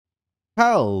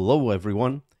Hello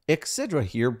everyone, xHedra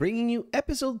here bringing you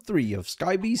episode 3 of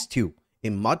Skybees 2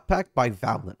 in Modpack by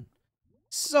Valdan.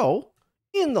 So,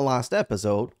 in the last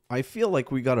episode, I feel like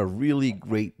we got a really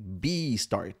great bee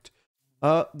start.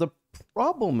 The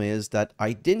problem is that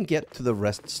I didn't get to the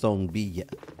Redstone Bee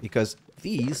yet, because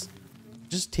these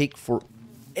just take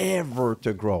forever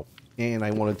to grow. And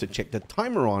I wanted to check the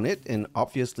timer on it, and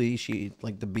obviously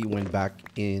the bee went back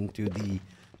into the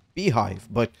beehive,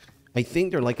 but I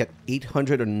think they're like at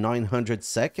 800 or 900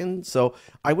 seconds, so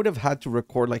I would have had to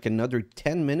record like another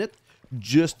 10 minutes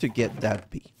just to get that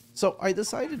bee. So I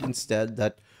decided instead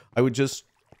that I would just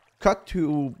cut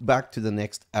to back to the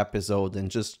next episode and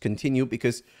just continue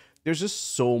because there's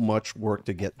just so much work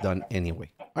to get done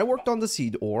anyway. I worked on the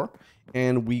seed ore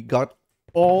and we got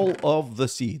all of the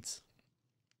seeds.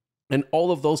 And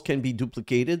all of those can be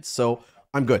duplicated, so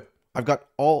I'm good. I've got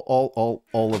all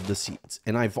of the seeds.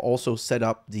 And I've also set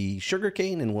up the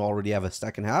sugarcane, and we already have a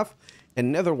stack and a half.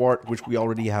 And nether wart, which we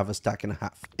already have a stack and a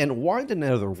half. And why the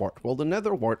nether wart? Well, the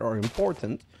nether wart are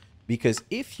important because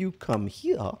if you come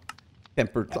here,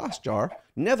 tempered glass jar,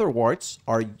 nether warts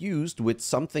are used with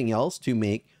something else to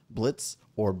make blitz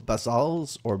or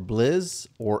basals or blizz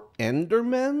or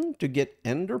endermen to get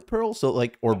ender pearls, so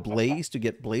like, or blaze to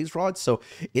get blaze rods. So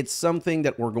it's something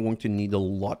that we're going to need a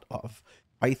lot of.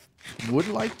 I would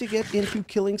like to get into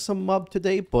killing some mob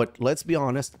today, but let's be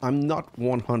honest, I'm not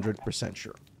 100%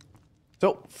 sure.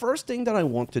 So first thing that I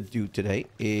want to do today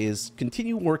is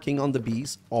continue working on the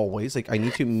bees always. Like, I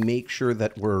need to make sure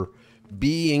that we're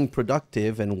being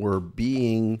productive and we're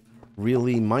being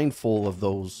really mindful of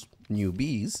those new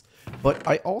bees. But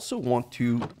I also want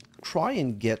to try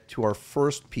and get to our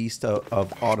first piece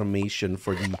of automation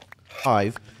for the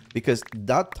hive, because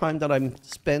that time that I'm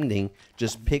spending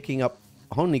just picking up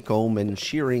honeycomb and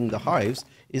shearing the hives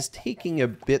is taking a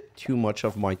bit too much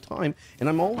of my time, and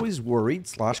I'm always worried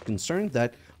 / concerned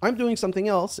that I'm doing something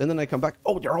else and then I come back,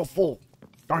 oh, they're all full.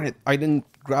 Darn it, I didn't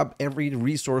grab every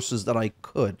resources that I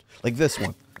could. Like this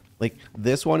one. Like,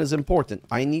 this one is important.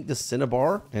 I need the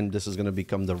Cinnabar, and this is going to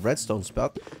become the redstone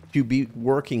spout, to be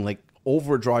working like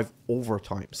overdrive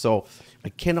overtime. So I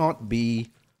cannot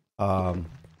be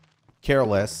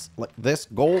careless. Like this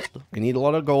gold, I need a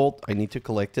lot of gold. I need to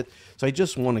collect it. So I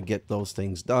just want to get those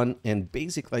things done. And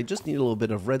basically, I just need a little bit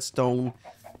of redstone.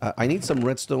 I need some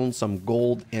redstone, some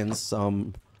gold, and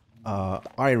some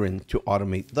iron to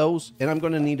automate those. And I'm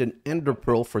going to need an ender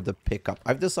pearl for the pickup.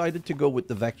 I've decided to go with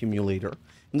the vacuumulator.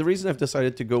 And the reason I've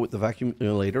decided to go with the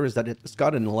vacuumulator is that it's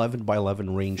got an 11 by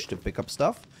 11 range to pick up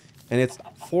stuff. And it's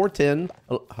 410,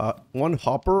 one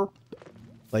hopper,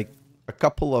 like a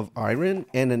couple of iron,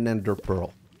 and an ender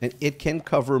pearl. And it can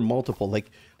cover multiple. Like,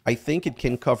 I think it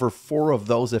can cover 4 of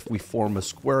those if we form a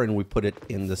square and we put it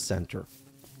in the center.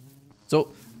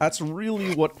 So that's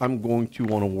really what I'm going to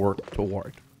want to work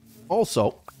toward.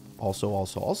 Also,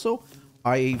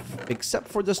 except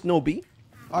for the snow bee,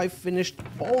 I've finished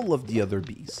all of the other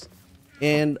bees.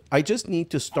 And I just need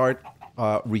to start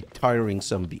retiring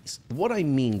some bees. What I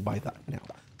mean by that now,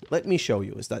 let me show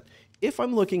you, is that if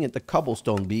I'm looking at the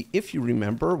cobblestone bee, if you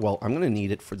remember, well, I'm going to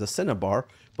need it for the Cinnabar,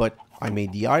 but I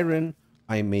made the iron,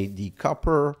 I made the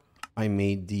copper, I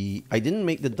didn't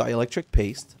make the dielectric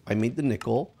paste, I made the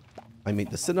nickel, I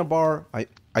made the Cinnabar, I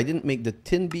didn't make the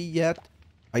tin bee yet,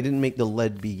 I didn't make the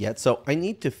lead bee yet, so I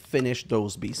need to finish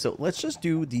those bees. So let's just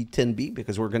do the tin bee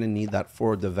because we're going to need that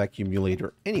for the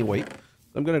vacuumulator anyway.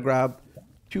 I'm going to grab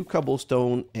 2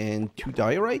 cobblestone and 2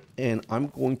 diorite, and I'm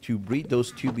going to breed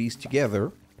those 2 bees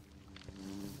together.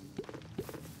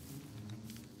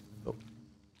 So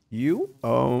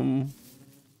I'm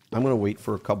going to wait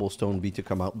for a cobblestone bee to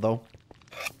come out though.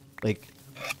 Like,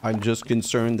 I'm just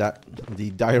concerned that the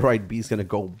diorite bee is going to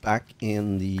go back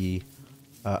in the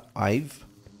hive.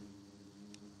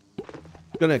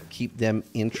 Gonna keep them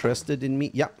interested in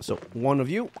me. Yeah, so 1 of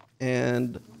you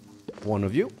and 1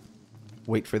 of you.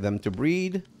 Wait for them to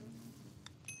breed.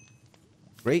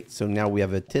 Great, so now we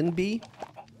have a tin bee.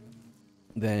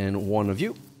 Then 1 of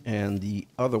you and the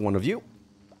other 1 of you.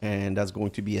 And that's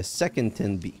going to be a second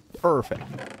tin bee. Perfect.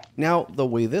 Now, the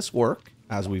way this works,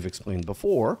 as we've explained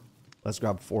before, let's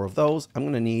grab 4 of those. I'm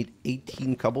gonna need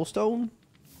 18 cobblestone.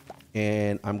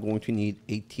 And I'm going to need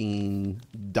 18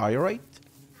 diorite.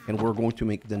 And we're going to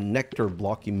make the nectar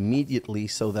block immediately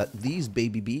so that these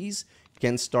baby bees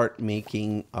can start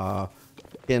making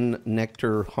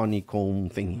nectar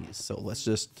honeycomb thingies. So let's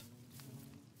just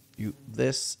do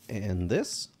this and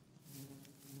this.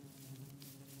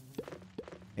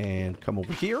 And come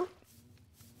over here.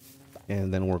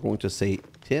 And then we're going to say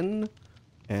tin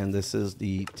And this is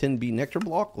the tin bee nectar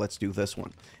block. Let's do this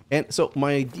one. And so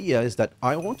my idea is that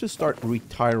I want to start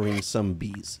retiring some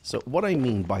bees. So what I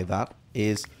mean by that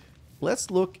is, let's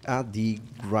look at the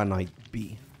granite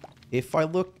bee. If I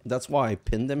look, that's why I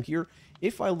pinned them here.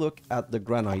 If I look at the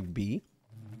granite bee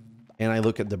and I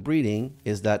look at the breeding,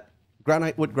 is that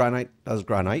granite with granite does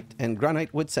granite, and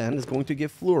granite with sand is going to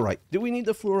give fluorite. Do we need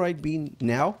the fluorite bee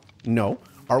now? No.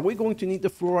 Are we going to need the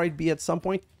fluorite bee at some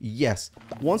point? Yes.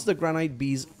 Once the granite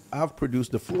bees have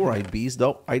produced the fluorite bees,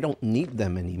 though, I don't need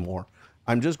them anymore.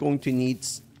 I'm just going to need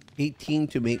 18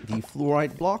 to make the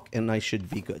fluorite block, and I should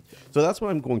be good. So that's what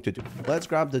I'm going to do. Let's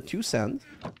grab the 2 sand,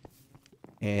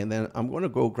 and then I'm going to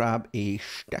go grab a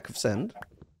stack of sand,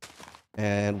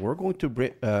 and we're going to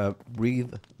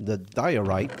breathe the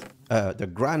diorite, the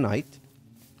granite,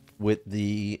 with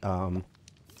the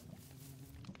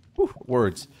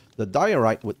the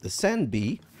diorite with the sand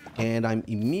bee, and I'm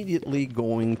immediately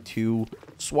going to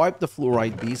swipe the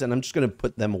fluorite bees, and I'm just going to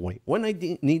put them away. When I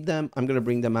need them, I'm going to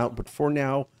bring them out, but for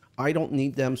now, I don't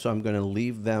need them, so I'm going to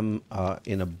leave them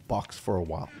in a box for a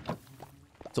while.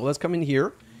 So let's come in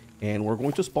here, and we're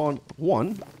going to spawn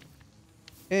 1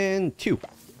 and 2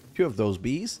 of those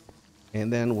bees,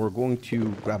 and then we're going to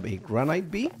grab a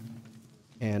granite bee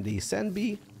and a sand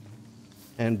bee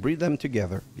and breed them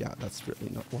together. Yeah, that's really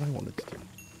not what I wanted to do.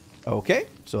 Okay,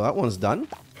 so that one's done.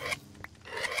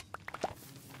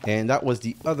 And that was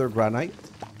the other granite.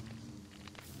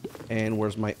 And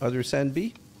where's my other sand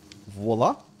bee?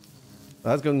 Voila.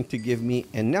 That's going to give me,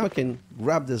 and now I can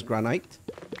grab this granite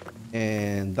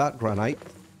and that granite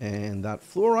and that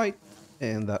fluorite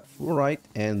and that fluorite,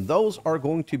 and those are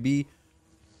going to be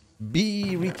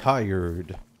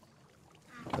retired.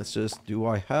 Let's just, do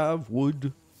I have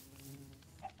wood?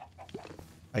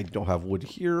 I don't have wood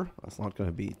here. That's not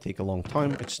going to take a long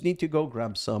time. I just need to go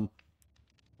grab some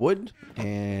wood,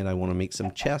 and I want to make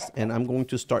some chests, and I'm going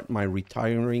to start my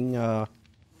retiring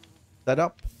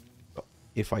setup.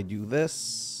 If I do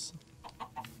this, I'm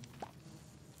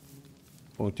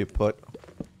going to put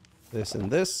this and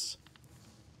this,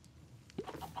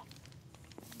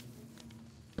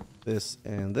 this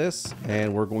and this,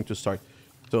 and we're going to start.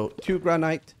 So 2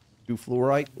 granite, 2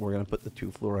 fluorite. We're going to put the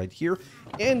 2 fluorite here,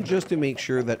 and just to make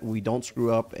sure that we don't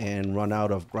screw up and run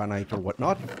out of granite or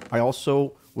whatnot, I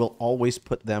also will always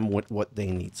put them with what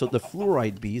they need. So the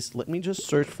fluorite bees, let me just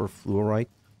search for fluorite.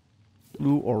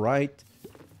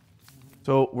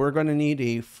 So we're going to need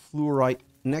a fluorite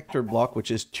nectar block,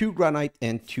 which is 2 granite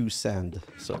and 2 sand.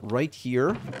 So right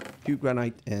here, 2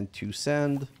 granite and 2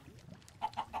 sand.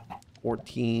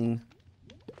 14,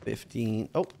 15.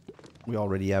 Oh, we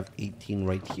already have 18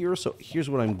 right here. So here's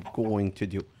what I'm going to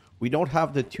do. We don't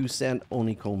have the 2 sand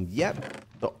honeycomb yet,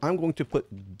 so I'm going to put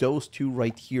those 2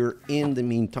 right here in the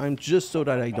meantime, just so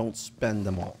that I don't spend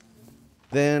them all.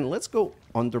 Then let's go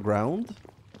underground,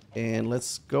 and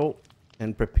let's go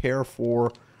and prepare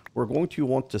for, we're going to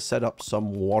want to set up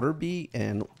some water bee,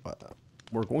 and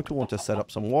we're going to want to set up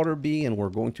some water bee, and we're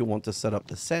going to want to set up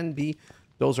the sand bee.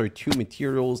 Those are 2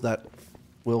 materials that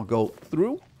will go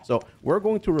through. So we're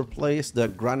going to replace the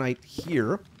granite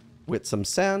here with some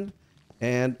sand,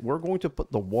 and we're going to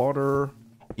put the water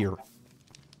here.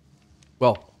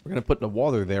 Well, we're going to put the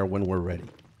water there when we're ready.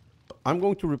 I'm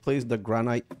going to replace the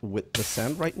granite with the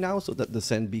sand right now so that the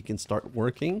sand bee can start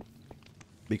working,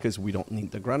 because we don't need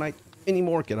the granite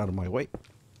anymore. Get out of my way.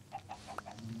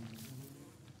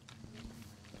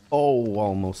 Oh,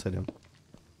 almost hit him.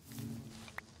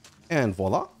 And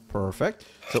voila, perfect.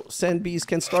 So sand bees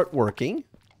can start working,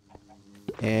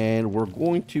 and we're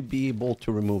going to be able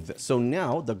to remove this. So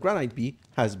now the granite bee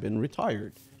has been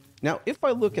retired. Now, if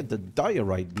I look at the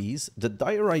diorite bees, the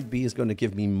diorite bee is going to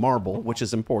give me marble, which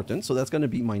is important. So that's going to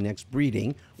be my next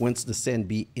breeding once the sand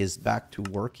bee is back to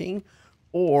working.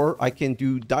 Or I can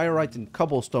do diorite and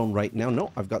cobblestone right now.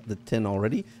 No, I've got the tin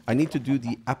already. I need to do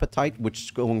the apatite, which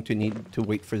is going to need to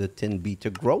wait for the tin bee to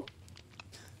grow.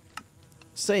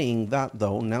 Saying that,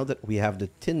 though, now that we have the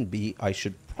tin bee, I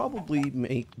should probably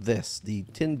make this, the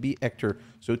tin bee ector.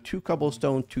 So 2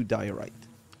 cobblestone, 2 diorite.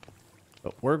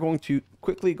 So we're going to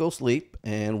quickly go sleep,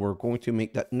 and we're going to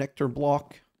make that nectar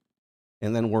block.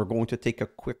 And then we're going to take a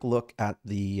quick look at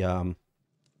the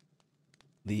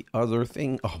other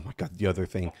thing. Oh my god, the other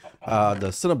thing. The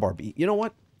Cinnabar bee. You know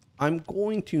what? I'm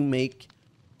going to make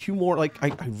 2 more. Like,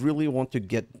 I really want to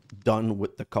get done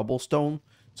with the cobblestone.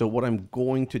 So what I'm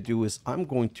going to do is I'm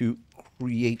going to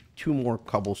create 2 more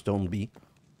cobblestone bee,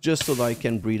 just so that I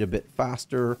can breed a bit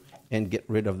faster and get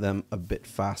rid of them a bit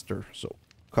faster. So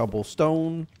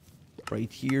cobblestone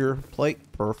right here,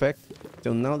 plate, perfect.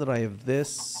 So now that I have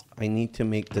this, I need to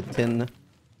make the tin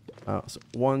So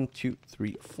 1, 2,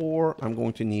 3, 4. I'm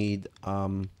going to need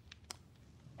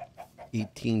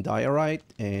 18 diorite,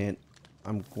 and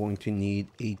I'm going to need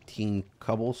 18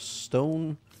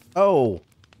 cobblestone. Oh,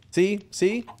 see?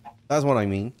 That's what I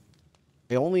mean.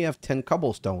 I only have 10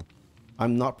 cobblestone.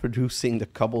 I'm not producing the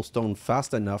cobblestone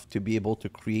fast enough to be able to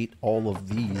create all of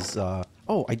these.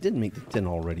 Oh, I did make the tin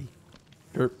already.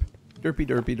 Derp. Derpy,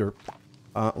 derpy,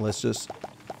 derp. Let's just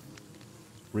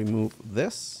remove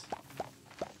this.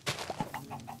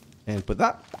 And put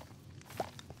that.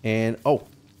 And, oh,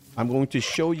 I'm going to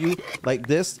show you, like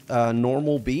this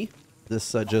normal bee.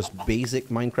 This just basic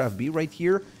Minecraft bee right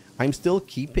here. I'm still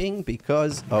keeping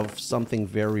because of something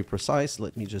very precise.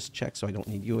 Let me just check. So I don't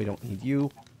need you. I don't need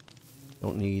you.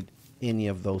 Don't need any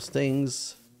of those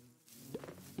things.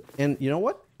 And you know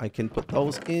what? I can put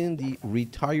those in the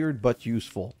retired but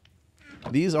useful.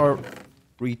 These are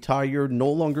retired, no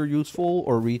longer useful,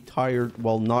 or retired,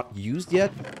 well, not used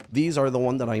yet. These are the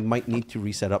one that I might need to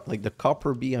reset up. Like the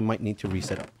copper bee, I might need to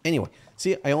reset up. Anyway,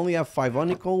 see, I only have 5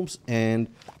 honeycombs,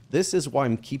 and this is why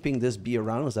I'm keeping this bee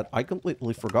around, is that I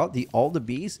completely forgot all the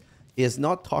bees is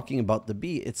not talking about the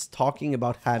bee. It's talking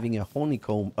about having a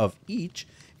honeycomb of each.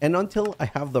 And until I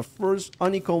have the first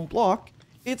honeycomb block,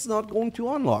 it's not going to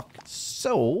unlock.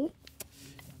 So,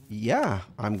 yeah,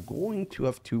 I'm going to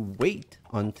have to wait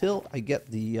until I get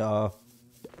the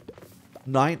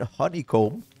 9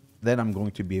 honeycomb. Then I'm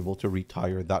going to be able to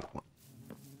retire that one.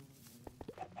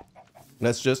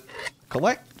 Let's just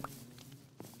collect.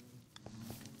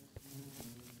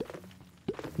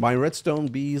 My redstone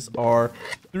bees are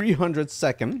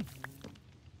 302nd.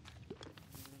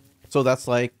 So that's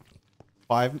like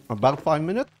about 5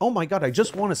 minutes. Oh my god, I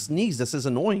just want to sneeze. This is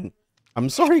annoying. I'm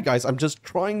sorry, guys. I'm just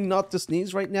trying not to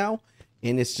sneeze right now.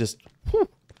 And it's just... whew.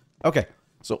 Okay,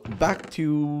 so back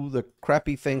to the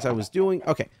crappy things I was doing.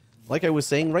 Okay, like I was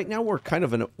saying, right now we're kind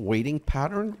of in a waiting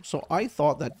pattern. So I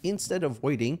thought that instead of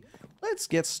waiting, let's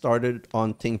get started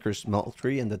on Tinker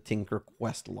Smeltry and the Tinker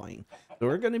questline. So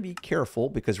we're going to be careful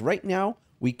because right now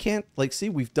we can't, like, see,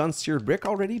 we've done seared brick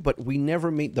already, but we never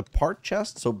made the part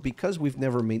chest. So because we've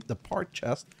never made the part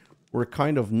chest, we're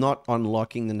kind of not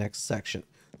unlocking the next section.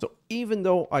 So even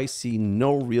though I see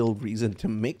no real reason to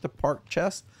make the part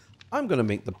chest, I'm going to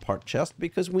make the part chest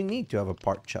because we need to have a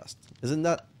part chest. Isn't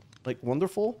that, like,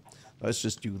 wonderful? Let's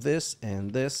just do this,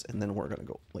 and then we're going to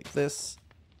go like this.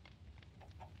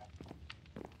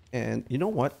 And you know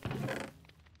what?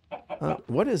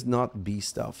 What is not bee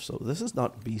stuff? So this is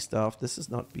not bee stuff. This is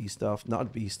not bee stuff.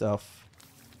 Not bee stuff.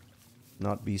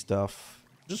 Not bee stuff.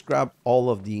 Just grab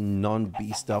all of the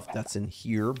non-bee stuff that's in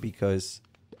here because...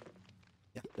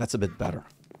 yeah, that's a bit better.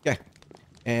 Okay.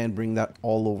 And bring that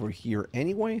all over here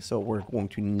anyway. So we're going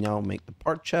to now make the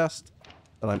part chest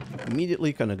that I'm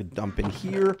immediately going to dump in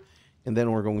here. And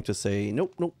then we're going to say,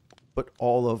 nope, nope. Put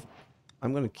all of...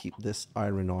 I'm going to keep this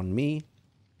iron on me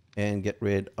and get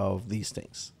rid of these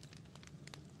things.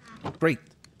 Great.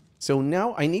 So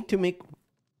now I need to make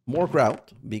more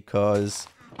grout because,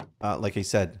 like I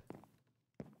said,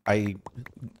 I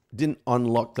didn't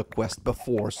unlock the quest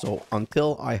before. So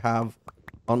until I have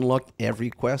unlocked every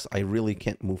quest, I really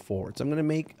can't move forward. So I'm going to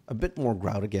make a bit more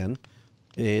grout again.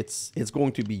 It's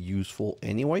going to be useful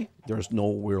anyway. There's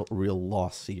no real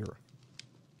loss here.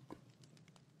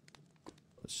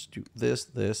 Let's do this,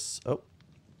 this, oh,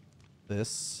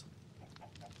 this,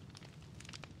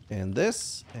 and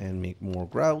this, and make more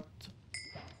grout.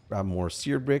 Grab more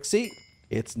seared brick. See,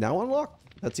 it's now unlocked.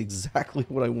 That's exactly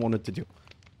what I wanted to do.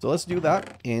 So let's do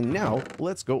that. And now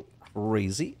let's go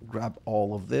crazy. Grab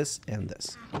all of this and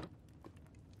this.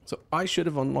 So I should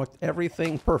have unlocked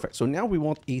everything. Perfect. So now we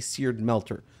want a seared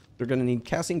melter. They're going to need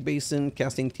casting basin,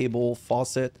 casting table,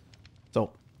 faucet.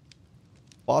 So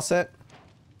faucet,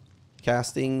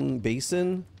 casting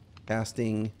basin,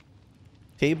 casting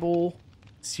table,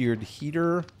 seared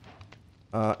heater,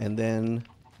 and then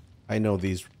I know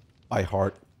these by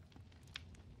heart.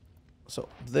 So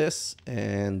this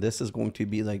and this is going to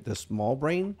be like the small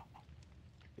brain.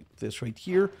 This right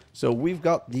here. So we've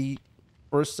got the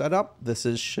first setup. This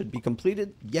should be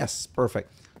completed. Yes,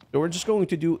 perfect. So we're just going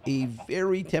to do a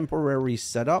very temporary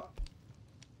setup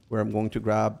where I'm going to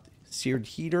grab seared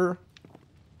heater,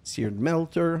 seared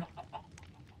melter,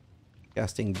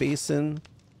 casting basin,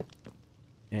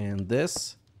 and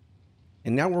this.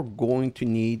 And now we're going to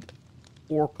need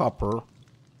 4 copper.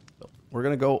 So we're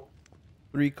going to go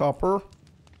 3 copper.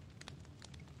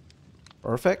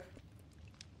 Perfect.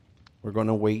 We're going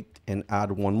to wait and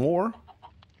add 1 more.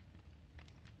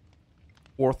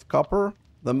 4th copper.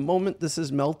 The moment this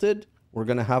is melted, we're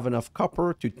going to have enough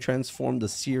copper to transform the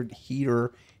seared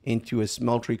heater into a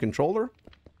smeltery controller.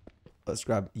 Let's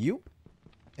grab you.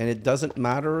 And it doesn't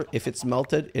matter if it's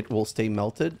melted, it will stay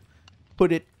melted.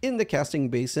 Put it in the casting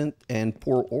basin and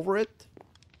pour over it.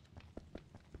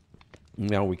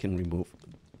 Now we can remove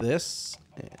this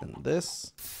and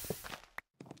this.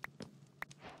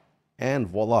 And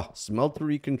voila,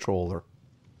 Smeltery controller.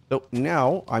 So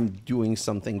now I'm doing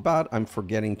something bad. I'm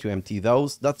forgetting to empty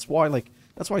those. That's why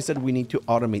I said we need to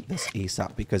automate this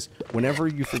ASAP, because whenever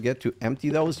you forget to empty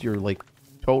those, you're like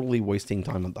totally wasting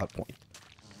time at that point.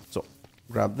 So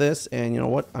grab this, and you know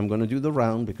what? I'm going to do the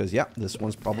round because yeah, this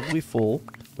one's probably full,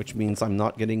 which means I'm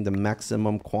not getting the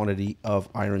maximum quantity of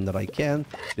iron that I can.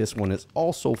 This one is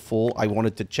also full. I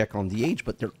wanted to check on the age,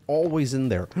 but they're always in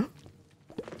there.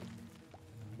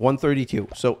 132.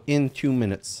 So in 2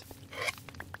 minutes.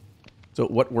 So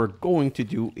what we're going to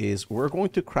do is we're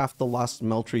going to craft the last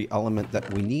smeltery element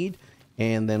that we need,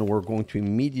 and then we're going to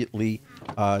immediately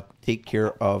take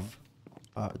care of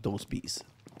those bees.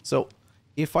 So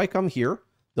if I come here,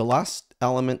 the last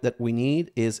element that we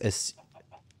need is a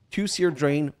 2 seared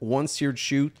drain, 1 seared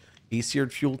chute, a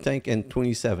seared fuel tank, and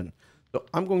 27. So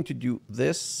I'm going to do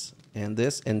this, and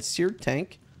seared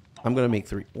tank. I'm going to make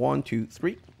 3. 1, 2,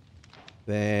 3.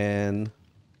 Then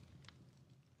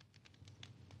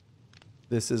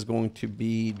this is going to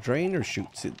be drain or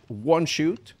chute. 1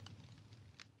 chute,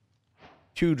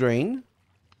 2 drain,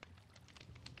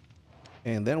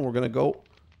 and then we're going to go,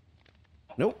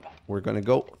 nope, we're going to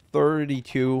go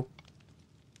 32.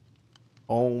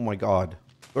 Oh my god,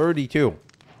 32.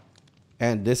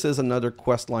 And this is another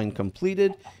quest line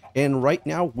completed. And right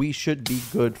now we should be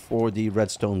good for the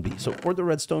redstone bee. So for the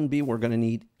redstone bee, we're going to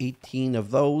need 18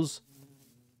 of those.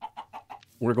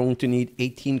 We're going to need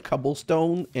 18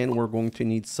 cobblestone, and we're going to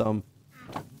need some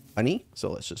honey. So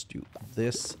let's just do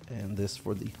this and this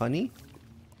for the honey.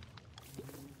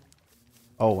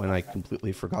 Oh, and I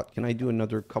completely forgot. Can I do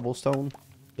another cobblestone?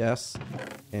 Yes.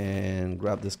 And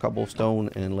grab this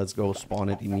cobblestone, and let's go spawn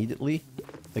it immediately.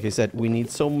 Like I said, we need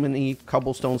so many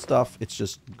cobblestone stuff. It's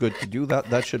just good to do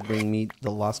that. That should bring me the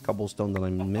last cobblestone that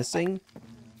I'm missing.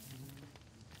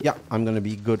 Yeah, I'm going to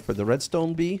be good for the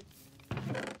redstone bee.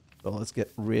 So let's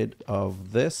get rid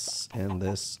of this, and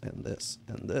this, and this,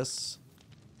 and this.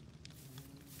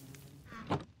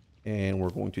 And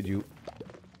we're going to do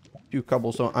 2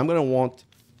 cobblestone. I'm going to want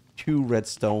 2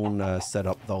 redstone set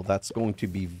up, though. That's going to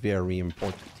be very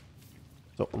important.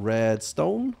 So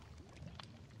redstone.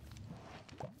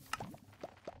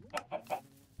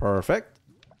 Perfect.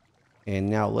 And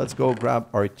now let's go grab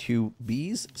our 2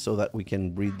 bees so that we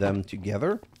can breed them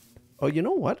together. Oh, you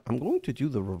know what? I'm going to do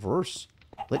the reverse.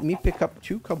 Let me pick up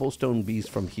 2 cobblestone bees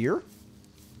from here.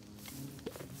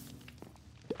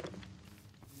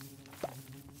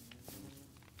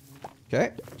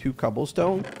 Okay, 2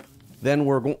 cobblestone. Then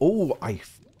we're going... Oh,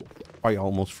 I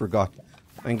almost forgot.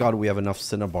 Thank God we have enough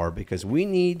Cinnabar, because we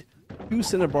need 2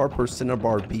 Cinnabar per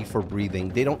Cinnabar bee for breathing.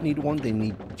 They don't need 1, they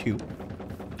need 2.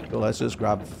 So let's just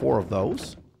grab 4 of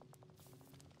those.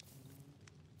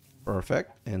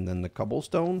 Perfect. And then the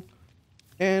cobblestone.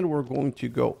 And we're going to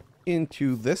go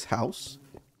into this house,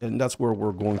 and that's where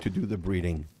we're going to do the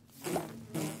breeding.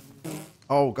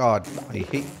 Oh god, I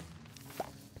hate...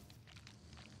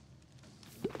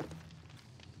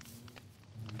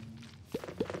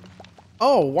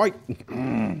 Oh, why?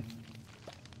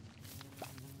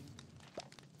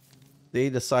 They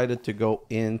decided to go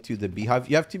into the beehive.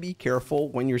 You have to be careful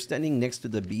when you're standing next to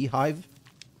the beehive.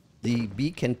 The bee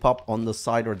can pop on the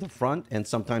side or the front, and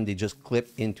sometimes they just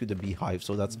clip into the beehive.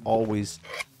 So that's always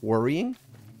worrying.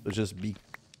 So just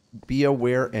be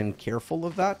aware and careful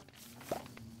of that.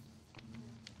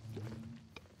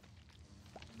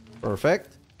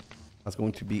 Perfect. That's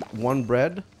going to be 1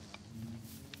 bread.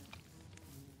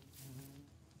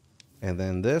 And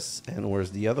then this. And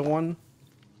where's the other one?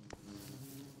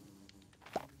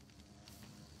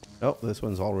 Oh, this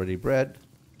one's already bred.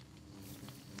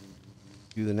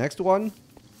 Do the next one.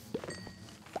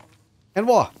 And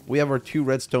voila, we have our 2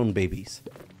 redstone babies.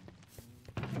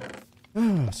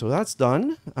 So that's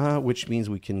done, which means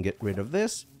we can get rid of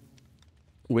this.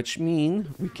 Which means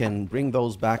we can bring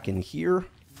those back in here.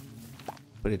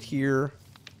 Put it here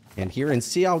and here. And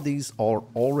see how these are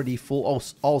already full. Oh,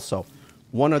 also,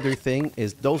 one other thing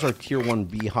is those are tier 1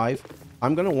 beehive.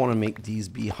 I'm going to want to make these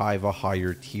beehive a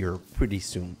higher tier pretty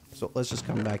soon. So let's just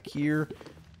come back here.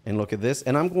 And look at this.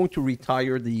 And I'm going to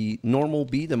retire the normal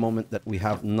bee the moment that we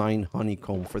have 9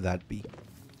 honeycomb for that bee.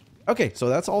 Okay, so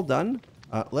that's all done.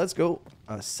 Let's go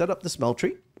set up the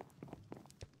smeltery.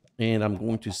 And I'm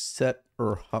going to set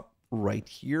her up right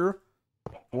here.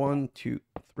 1, 2,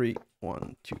 3.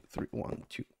 1, 2, 3. 1,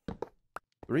 2,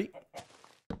 3.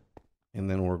 And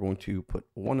then we're going to put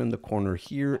one in the corner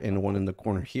here and one in the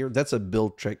corner here. That's a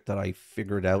build trick that I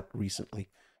figured out recently.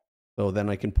 So then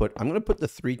I'm going to put the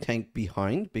 3 tank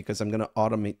behind because I'm going to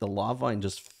automate the lava and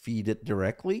just feed it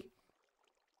directly.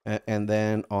 And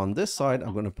then on this side,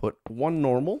 I'm going to put 1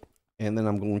 normal. And then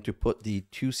I'm going to put the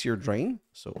 2 sear drain.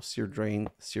 So sear drain,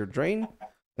 sear drain.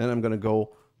 Then I'm going to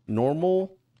go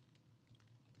normal,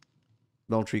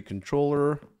 Smeltery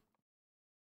controller,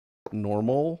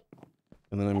 normal.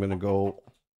 And then I'm going to go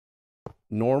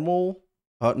normal.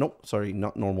 No, sorry,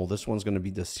 not normal. This one's going to be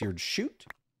the seared chute.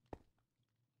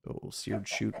 So seared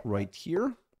chute right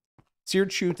here.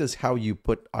 Seared chute is how you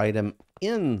put item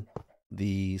in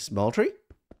the Smeltery.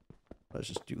 Let's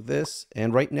just do this.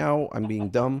 And right now I'm being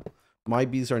dumb. My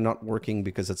bees are not working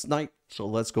because it's night. So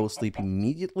let's go sleep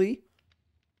immediately.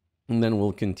 And then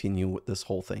we'll continue with this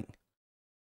whole thing.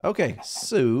 Okay,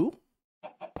 so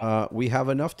we have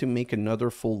enough to make another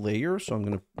full layer. So I'm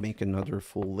going to make another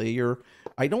full layer.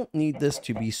 I don't need this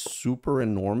to be super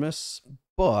enormous,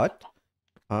 but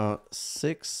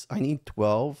 6, I need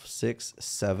 12, 6,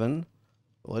 7.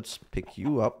 Let's pick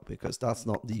you up because that's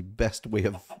not the best way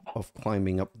of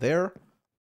climbing up there.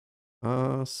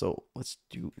 So let's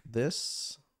do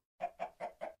this.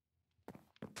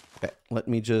 Okay, let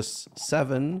me just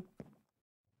 7.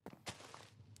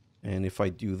 And if I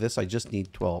do this, I just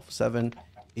need 12. 7,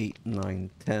 8,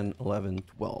 9, 10, 11,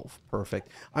 12. Perfect.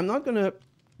 I'm not going to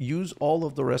use all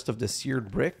of the rest of the seared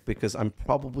brick because I'm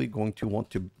probably going to want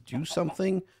to do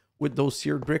something with those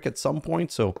seared brick at some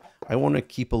point. So I want to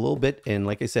keep a little bit. And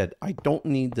like I said, I don't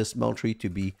need this Smeltery to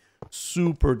be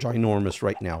super ginormous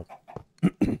right now.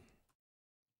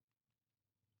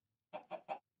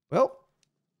 Well,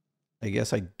 I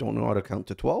guess I don't know how to count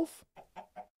to 12.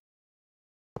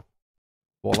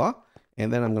 Voila.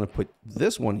 And then I'm going to put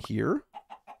this one here.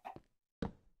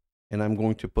 And I'm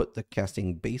going to put the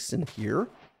casting basin here.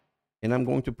 And I'm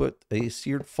going to put a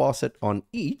seared faucet on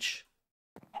each.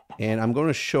 And I'm going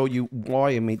to show you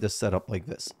why I made this setup like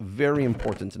this. Very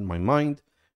important in my mind.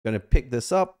 I'm going to pick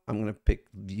this up. I'm going to pick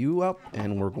you up.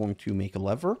 And we're going to make a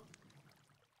lever.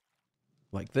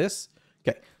 Like this.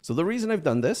 Okay, so the reason I've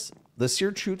done this, the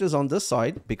seared chute is on this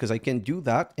side because I can do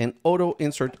that and auto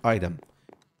insert item.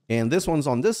 And this one's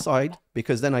on this side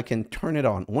because then I can turn it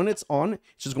on. When it's on,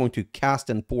 it's just going to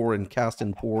cast and pour and cast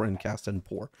and pour and cast and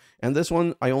pour. And this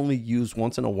one I only use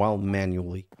once in a while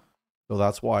manually. So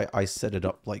that's why I set it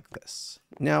up like this.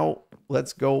 Now,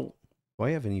 let's go. Do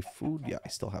I have any food? Yeah, I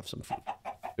still have some food.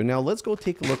 So now let's go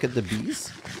take a look at the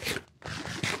bees.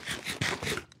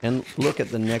 And look at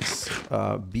the next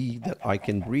bee that I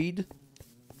can breed.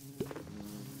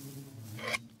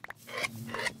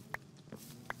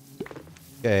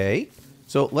 Okay,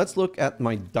 so let's look at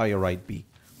my Diorite bee.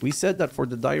 We said that for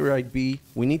the Diorite bee,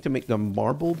 we need to make the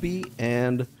marble bee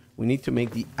and we need to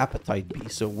make the apatite bee.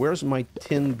 So where's my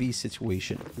tin bee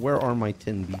situation? Where are my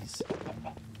tin bees?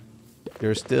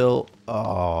 They're still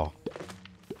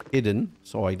hidden,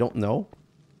 so I don't know.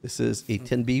 This is a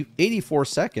tin bee, 84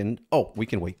 second. Oh, we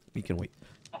can wait. We can wait.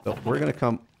 So we're going to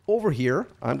come over here.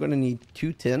 I'm going to need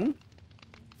 2 tin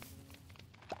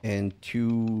and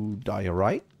 2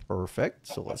 diorite. Perfect.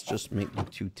 So let's just make the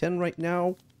 2 tin right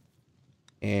now.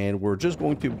 And we're just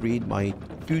going to breed my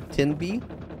 2 tin bee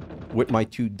with my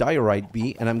 2 diorite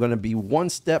bee. And I'm going to be 1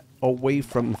 step away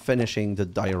from finishing the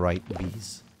diorite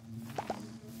bees.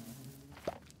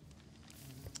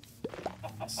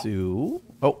 So,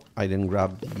 oh, I didn't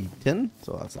grab the tin,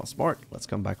 so that's not smart. Let's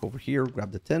come back over here,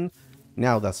 grab the tin.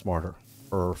 Now that's smarter.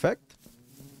 Perfect.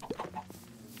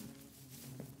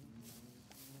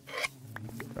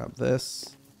 Grab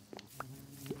this.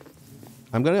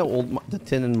 I'm going to hold the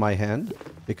tin in my hand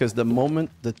because the moment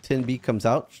the tin bee comes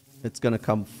out, it's going to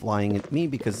come flying at me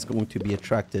because it's going to be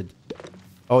attracted.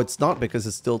 Oh, it's not because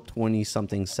it's still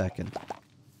 20-something second.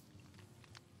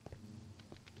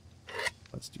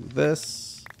 Let's do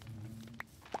this.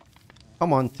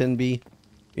 Come on, tin bee.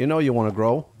 You know you want to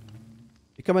grow.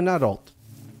 Become an adult.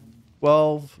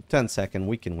 12, 10 second.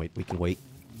 We can wait. We can wait.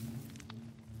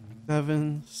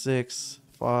 7, 6,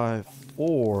 5,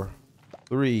 4,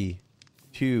 3,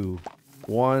 2,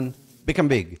 1. Become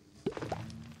big.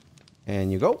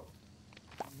 And you go.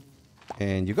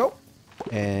 And you go.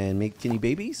 And make teeny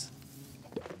babies.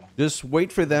 Just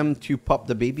wait for them to pop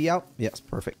the baby out. Yes,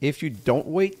 perfect. If you don't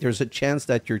wait, there's a chance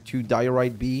that your 2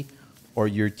 diorite bee or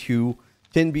your 2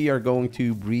 tin bee are going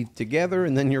to breed together,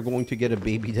 and then you're going to get a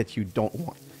baby that you don't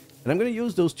want. And I'm going to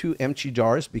use those 2 empty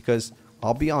jars because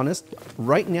I'll be honest,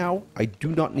 right now, I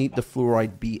do not need the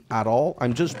fluorite bee at all.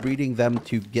 I'm just breeding them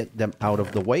to get them out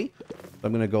of the way. So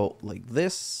I'm going to go like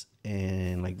this,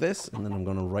 and then I'm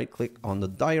going to right click on the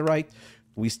diorite,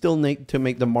 We still need to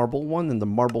make the marble one, and the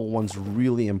marble one's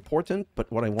really important.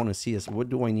 But what I want to see is, what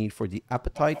do I need for the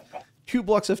apatite? 2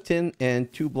 blocks of tin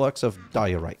and 2 blocks of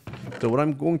diorite. So what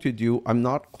I'm going to do, I'm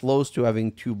not close to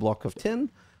having 2 blocks of tin,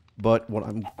 but what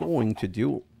I'm going to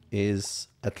do is,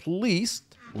 at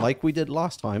least, like we did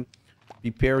last time,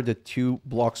 prepare the 2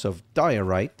 blocks of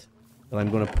diorite that I'm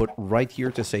going to put right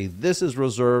here to say this is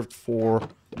reserved for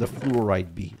the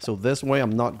fluorite bee. So this way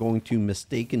I'm not going to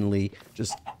mistakenly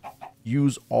just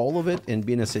use all of it and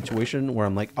be in a situation where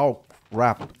I'm like, oh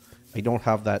crap, I don't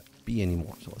have that bee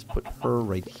anymore. So let's put her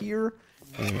right here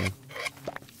and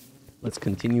let's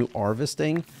continue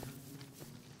harvesting.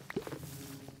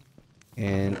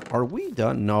 And are we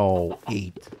done? No,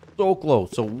 8. So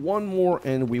close. So 1 more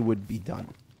and we would be done.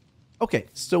 Okay,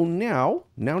 so now,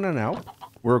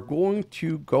 we're going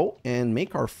to go and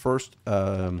make our first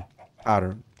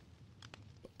pattern.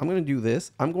 I'm going to do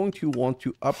this. I'm going to want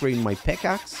to upgrade my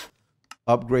pickaxe,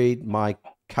 upgrade my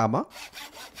kama,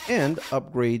 and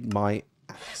upgrade my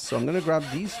axe. So I'm going to grab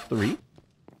these 3,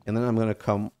 and then I'm going to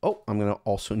come... Oh, I'm going to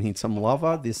also need some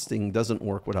lava. This thing doesn't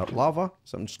work without lava.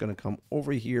 So I'm just going to come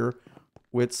over here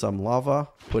with some lava,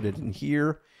 put it in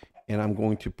here, and I'm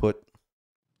going to put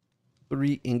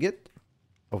 3 ingot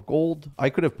of gold. I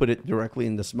could have put it directly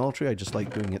in the smeltery. I just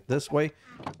like doing it this way.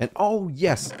 And oh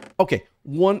yes, okay,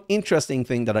 one interesting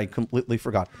thing that I completely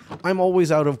forgot. I'm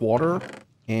always out of water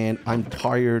and I'm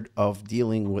tired of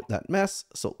dealing with that mess.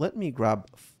 So let me grab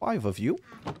 5 of you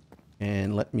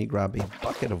and let me grab a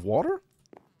bucket of water,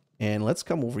 and let's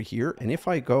come over here. And if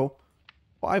I go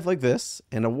 5 like this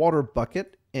and a water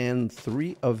bucket and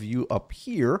 3 of you up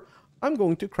here, I'm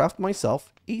going to craft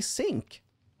myself a sink.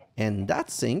 And that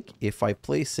sink, if I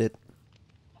place it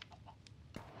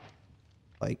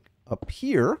like up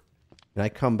here, and I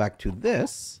come back to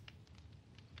this,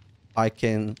 I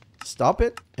can stop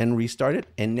it and restart it.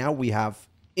 And now we have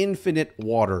infinite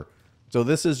water. So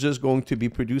this is just going to be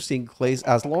producing clays.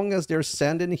 As long as there's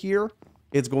sand in here,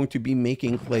 it's going to be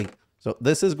making clay. So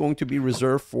this is going to be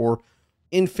reserved for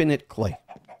infinite clay.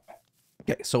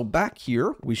 Okay, so back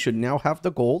here, we should now have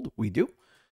the gold. We do.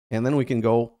 And then we can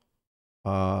go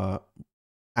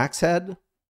axe head,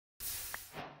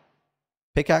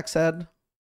 pickaxe head,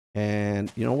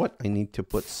 and you know what? I need to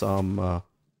put some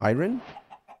iron.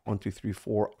 1, 2, 3,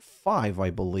 4, 5, I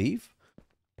believe.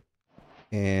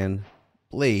 And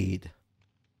blade.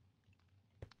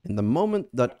 And the moment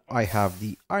that I have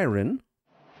the iron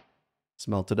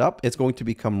smelted up, it's going to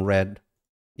become red.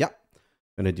 Yeah.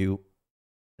 I'm going to do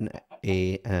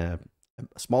a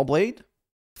small blade.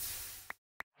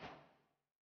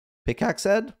 Pickaxe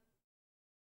head.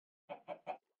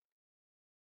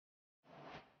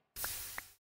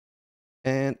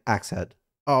 And axe head.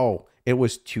 Oh, it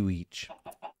was 2 each.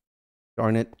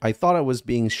 Darn it. I thought I was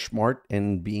being smart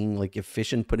and being like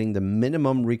efficient, putting the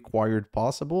minimum required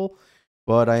possible,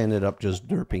 but I ended up just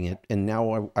derping it. And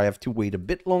now I have to wait a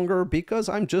bit longer because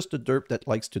I'm just a derp that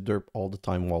likes to derp all the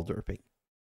time while derping.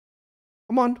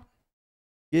 Come on.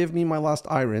 Give me my last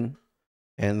iron.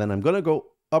 And then I'm going to go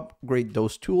upgrade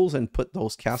those tools and put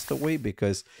those cast away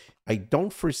because I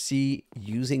don't foresee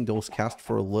using those cast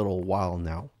for a little while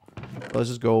now. Let's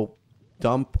just go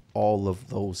dump all of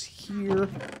those here,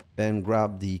 then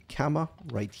grab the kama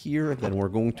right here. Then we're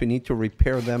going to need to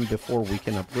repair them before we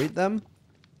can upgrade them.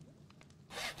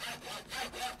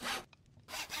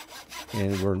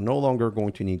 And we're no longer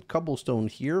going to need cobblestone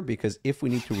here because if we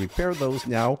need to repair those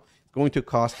now, it's going to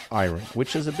cost iron,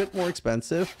 which is a bit more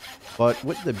expensive. But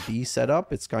with the bee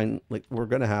setup, it's kind of like we're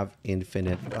going to have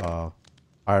infinite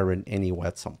iron anyway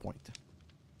at some point.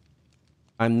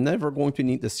 I'm never going to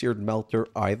need the seared melter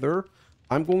either.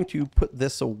 I'm going to put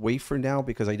this away for now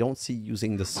because I don't see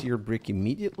using the seared brick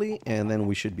immediately, and then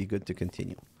we should be good to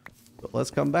continue. But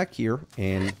let's come back here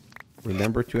and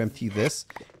remember to empty this.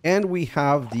 And we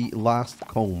have the last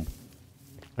comb.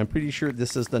 I'm pretty sure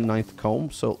this is the 9th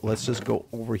comb, so let's just go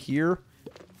over here.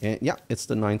 And yeah, it's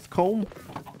the 9th comb.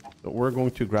 So we're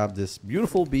going to grab this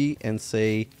beautiful bee and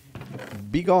say,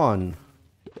 "Be gone.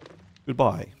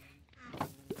 Goodbye."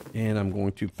 And I'm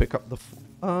going to pick up the,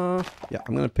 yeah,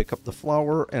 I'm going to pick up the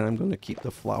flower, and I'm going to keep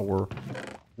the flower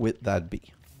with that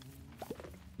bee.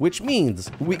 Which means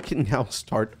we can now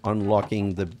start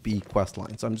unlocking the bee quest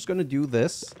line. So I'm just going to do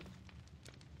this.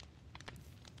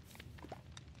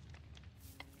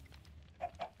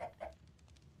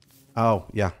 Oh,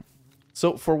 yeah.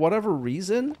 So for whatever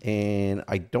reason, and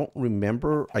I don't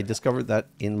remember, I discovered that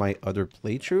in my other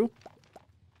playthrough,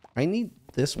 I need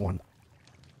this one.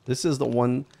 This is the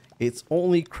one. It's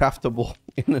only craftable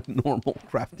in a normal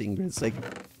crafting grid. It's like,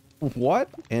 what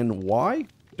and why?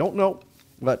 Don't know,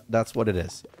 but that's what it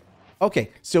is.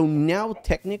 Okay, so now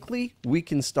technically we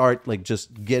can start like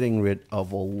just getting rid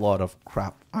of a lot of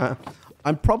crap.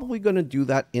 I'm probably going to do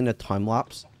that in a time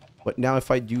lapse. But now if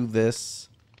I do this,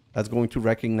 that's going to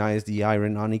recognize the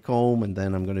iron honeycomb. And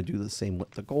then I'm going to do the same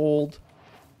with the gold.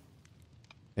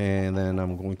 And then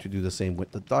I'm going to do the same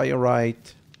with the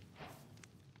diorite.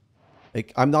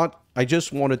 Like, I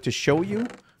just wanted to show you.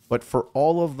 But for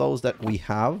all of those that we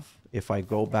have, if I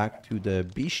go back to the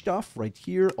bee stuff right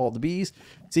here, all the bees,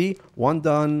 see, one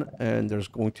done, and there's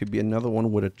going to be another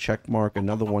one with a check mark,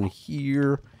 another one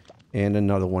here, and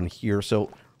another one here.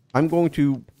 So I'm going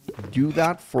to do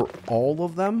that for all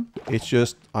of them. It's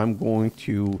just I'm going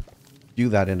to do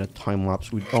that in a time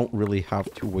lapse. We don't really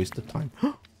have to waste the time.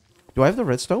 Do I have the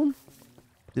redstone?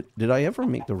 Did I ever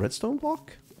make the redstone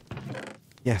block?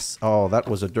 Yes. Oh, that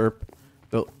was a derp.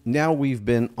 So now we've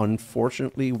been,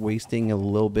 unfortunately, wasting a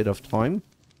little bit of time.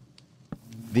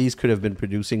 These could have been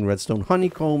producing redstone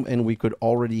honeycomb, and we could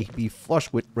already be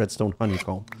flush with redstone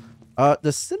honeycomb.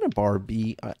 The Cinnabar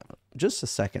bee, just a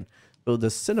second. So the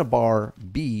Cinnabar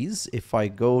bees, if I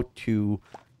go to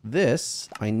this,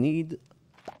 I need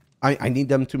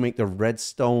them to make the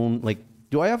redstone. Like,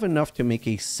 do I have enough to make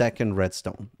a second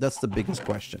redstone? That's the biggest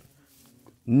question.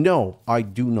 No, I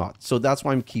do not. So that's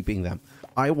why I'm keeping them.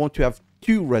 I want to have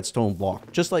 2 redstone blocks.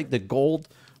 Just like the gold,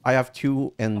 I have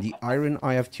 2, and the iron,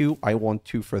 I have 2. I want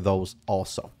 2 for those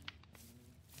also.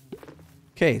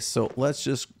 Okay, so let's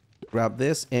just grab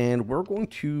this, and we're going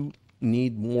to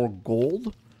need more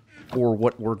gold for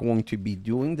what we're going to be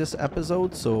doing this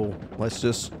episode. So let's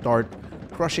just start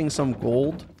crushing some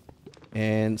gold.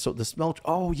 And so the smeltery,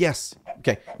 oh yes.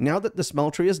 Okay, now that the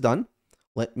smeltery is done,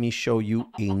 let me show you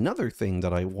another thing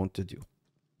that I want to do.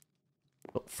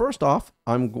 So first off,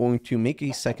 I'm going to make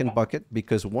a second bucket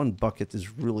because 1 bucket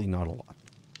is really not a lot.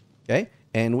 Okay,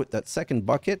 and with that second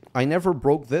bucket, I never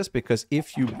broke this because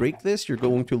if you break this, you're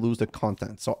going to lose the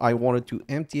content. So I wanted to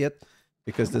empty it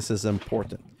because this is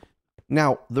important.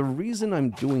 Now, the reason I'm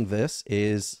doing this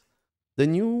is the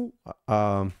new,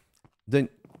 do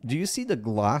you see the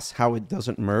glass, how it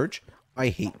doesn't merge? I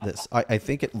hate this. I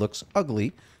think it looks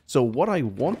ugly. So what I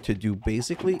want to do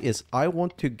basically is I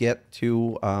want to get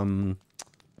to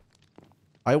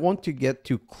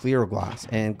clear glass,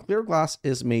 and clear glass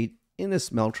is made in a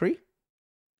smeltery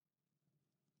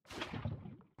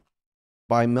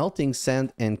by melting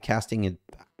sand and casting it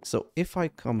back. So if I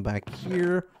come back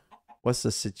here, what's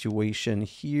the situation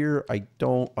here? I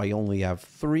only have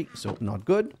 3, so not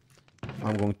good.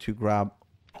 I'm going to grab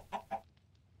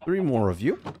 3 more of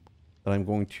you that I'm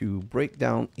going to break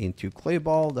down into clay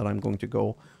ball, that I'm going to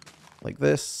go like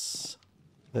this,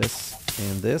 this,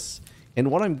 and this. And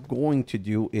what I'm going to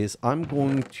do is I'm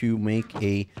going to make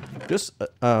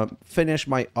finish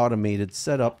my automated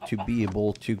setup to be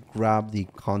able to grab the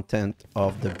content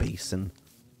of the basin.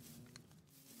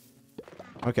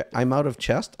 Okay, I'm out of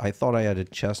chest. I thought I had a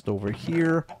chest over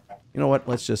here. You know what?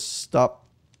 Let's just stop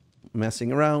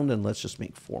messing around and let's just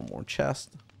make 4 more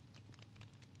chests.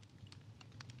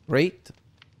 Great.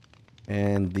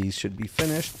 And these should be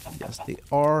finished. Yes, they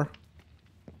are.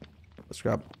 Let's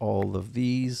grab all of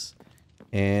these.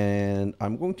 And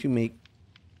I'm going to make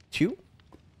 2.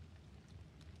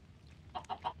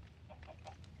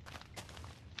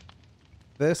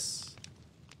 This.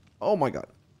 Oh my god.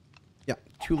 Yeah,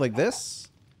 2 like this.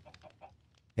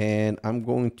 And I'm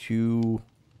going to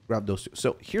grab those 2.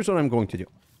 So here's what I'm going to do.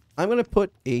 I'm going to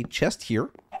put a chest here.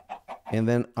 And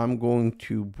then I'm going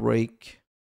to break...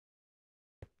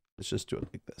 Let's just do it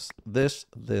like this. This,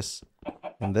 this,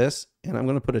 and this. And I'm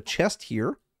going to put a chest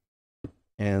here.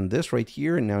 And this right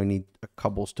here. And now I need a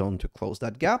cobblestone to close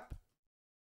that gap.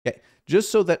 Okay.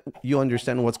 Just so that you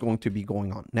understand what's going to be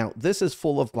going on. Now, this is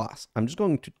full of glass. I'm just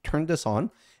going to turn this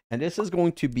on. And this is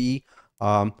going to be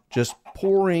just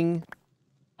pouring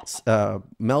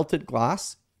melted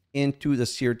glass into the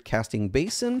seared casting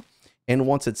basin. And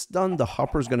once it's done, the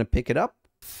hopper is going to pick it up.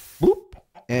 Boop.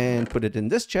 And put it in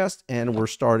this chest, and we're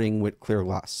starting with clear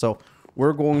glass. So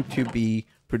we're going to be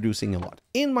producing a lot.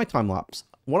 In my time lapse,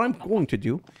 what I'm going to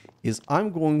do is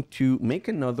I'm going to make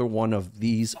another one of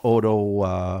these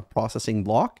auto processing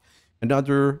block,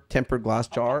 another tempered glass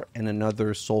jar, and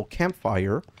another soul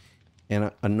campfire,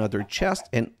 and another chest.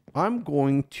 And I'm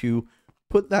going to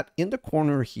put that in the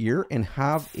corner here and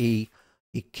have a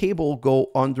cable go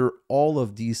under all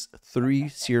of these 3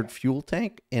 seared fuel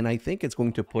tank, and I think it's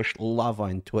going to push lava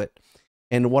into it.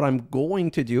 And what I'm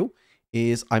going to do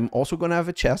is I'm also going to have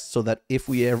a chest so that if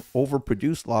we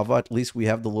overproduce lava, at least we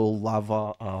have the little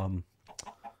lava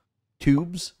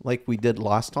tubes like we did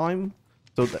last time.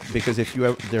 So that, because if you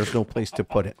have, there's no place to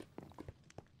put it.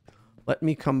 Let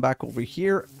me come back over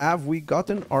here. Have we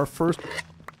gotten our first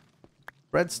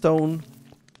redstone?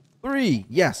 3.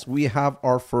 Yes, we have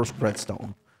our first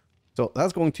redstone. So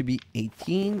that's going to be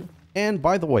 18. And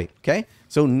by the way, okay,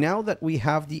 so now that we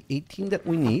have the 18 that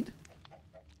we need,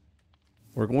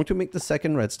 we're going to make the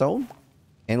second redstone.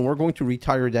 And we're going to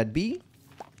retire that bee.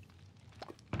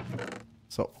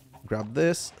 So grab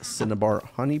this Cinnabar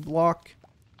honey block.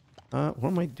 What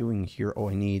am I doing here? Oh,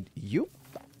 I need you.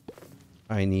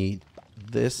 I need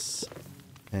this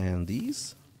and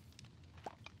these.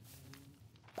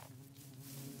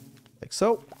 Like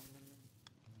so.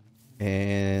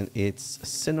 And it's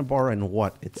Cinnabar and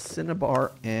what? It's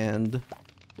Cinnabar and...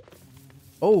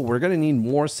 Oh, we're going to need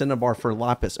more Cinnabar for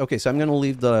lapis. Okay, so I'm going to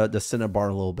leave the Cinnabar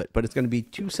a little bit. But it's going to be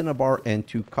 2 Cinnabar and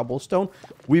 2 Cobblestone.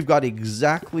 We've got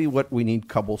exactly what we need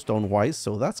Cobblestone-wise,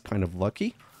 so that's kind of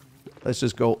lucky. Let's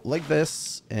just go like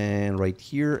this and right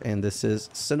here. And this is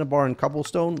Cinnabar and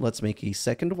Cobblestone. Let's make a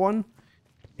second one.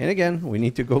 And again, we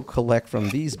need to go collect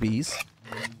from these bees.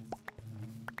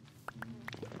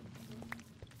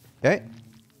 Okay.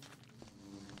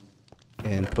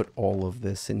 And put all of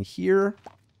this in here.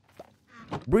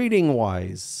 Breeding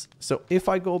wise. So if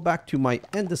I go back to my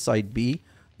Andesite bee,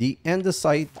 the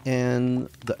Andesite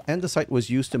was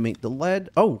used to make the lead.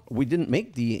 Oh, we didn't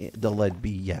make the lead bee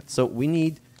yet. So we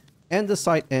need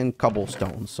Andesite and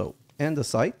Cobblestone. So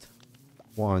Andesite,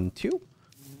 1, 2.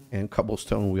 And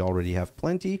Cobblestone, we already have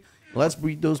plenty. Let's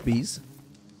breed those bees.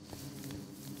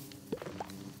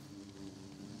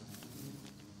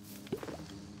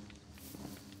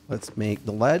 Let's make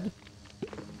the lead.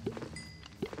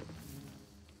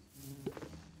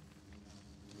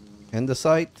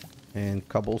 Andesite and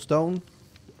Cobblestone.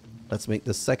 Let's make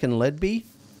the second lead bee.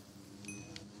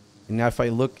 And now if I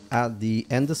look at the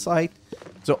Andesite,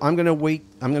 so I'm going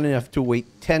to have to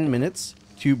wait 10 minutes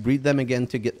to breed them again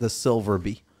to get the silver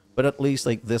bee. But at least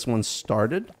like this one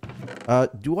started.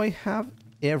 Do I have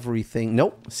everything?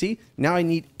 Nope. See, now I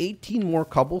need 18 more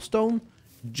Cobblestone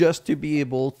just to be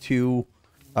able to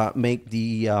make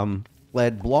the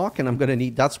lead block. And I'm going to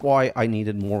need, that's why I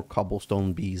needed more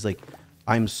Cobblestone bees. Like,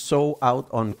 I'm so out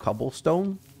on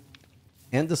Cobblestone.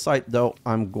 Andesite, though,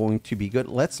 I'm going to be good.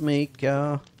 Let's make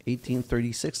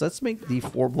 1836. Let's make the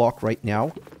 4 block right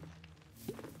now.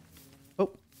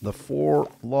 Oh, the 4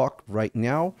 block right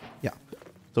now. Yeah.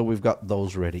 So we've got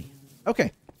those ready.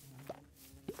 Okay.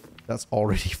 That's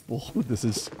already full. This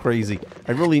is crazy.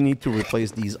 I really need to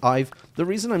replace these hive. The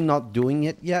reason I'm not doing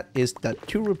it yet is that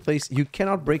to replace, you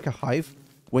cannot break a hive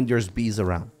when there's bees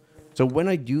around. So when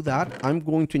I do that, I'm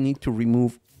going to need to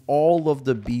remove all of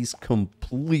the bees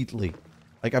completely.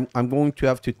 Like I'm going to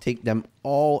have to take them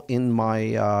all in my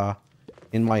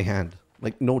hand.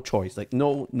 Like no choice. Like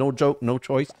no joke, no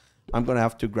choice. I'm gonna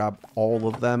have to grab all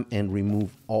of them and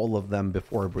remove all of them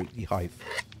before I break the hive.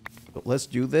 But let's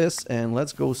do this and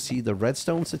let's go see the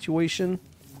redstone situation.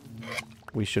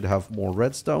 We should have more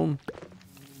redstone.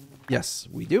 Yes,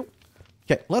 we do.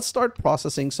 Okay, let's start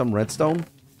processing some redstone.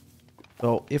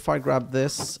 So if I grab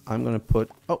this, I'm going to put...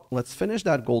 Oh, let's finish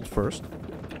that gold first.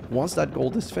 Once that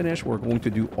gold is finished, we're going to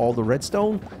do all the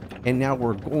redstone. And now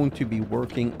we're going to be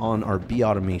working on our bee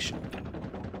automation.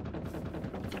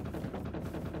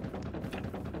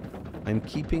 I'm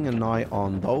keeping an eye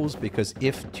on those because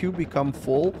if 2 become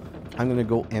full, I'm going to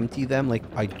go empty them. Like,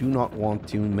 I do not want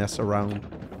to mess around.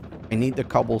 I need the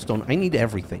cobblestone. I need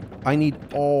everything. I need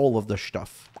all of the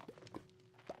stuff.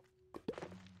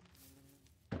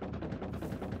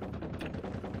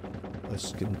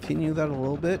 Let's continue that a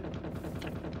little bit.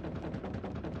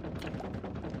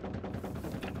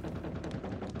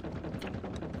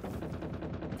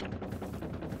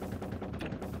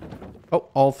 Oh,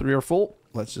 all 3 are full.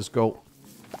 Let's just go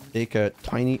take a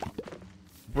tiny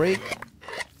break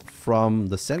from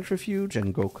the centrifuge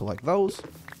and go collect those.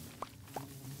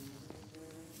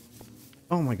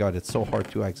 Oh my god, it's so hard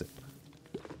to exit.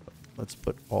 Let's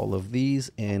put all of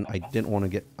these, and I didn't want to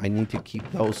get... I need to keep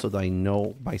those so that I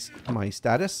know my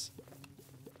status.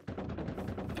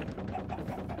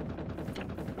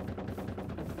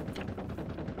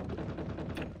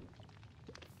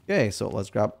 Okay, so let's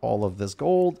grab all of this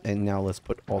gold, and now let's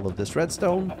put all of this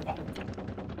redstone.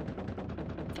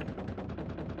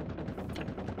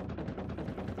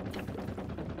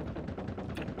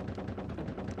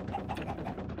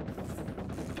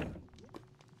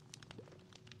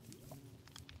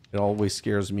 It always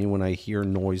scares me when I hear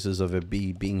noises of a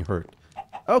bee being hurt.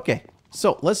 Okay,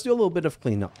 so let's do a little bit of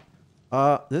cleanup.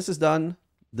 This is done.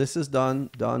 This is done.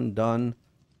 Done, done,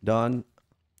 done,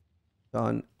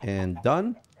 done, and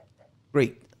done.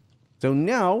 Great. So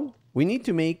now we need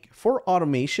to make, for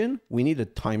automation, we need a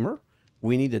timer.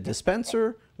 We need a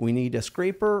dispenser. we need a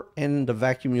scraper and the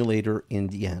vacuumulator in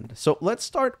the end. So let's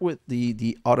start with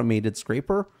the automated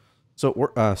scraper. So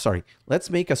we're, sorry, let's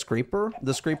make a scraper.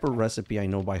 The scraper recipe I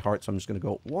know by heart, so I'm just going to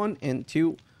go 1 and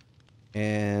 2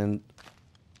 and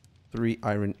 3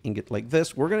 iron ingot like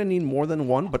this. We're going to need more than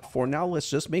 1, but for now, let's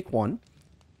just make 1.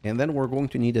 And then we're going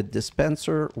to need a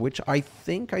dispenser, which I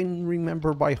think I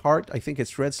remember by heart. I think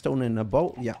it's redstone and a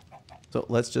bow. Yeah. So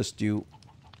let's just do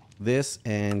this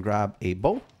and grab a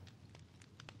bow.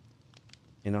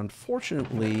 And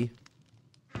unfortunately,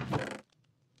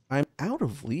 I'm out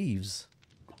of leaves.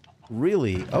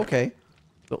 Really? Okay.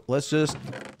 So let's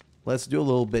do a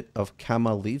little bit of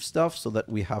Kama leaf stuff so that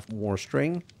we have more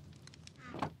string.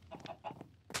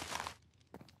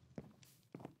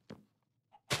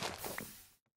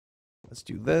 Let's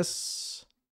do this.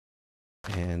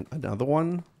 And another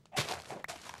one.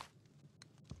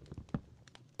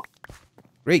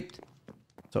 Great.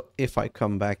 So if I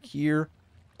come back here,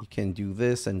 you can do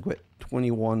this and get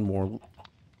 21 more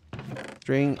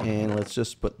string. And let's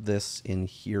just put this in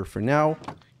here for now.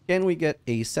 Can we get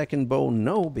a second bow?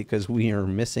 No, because we are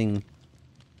missing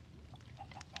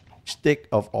stick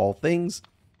of all things.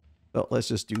 So let's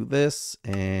just do this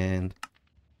and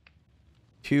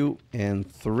 2 and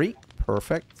 3.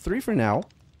 Perfect. 3 for now.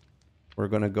 We're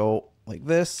going to go like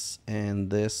this and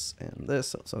this and this.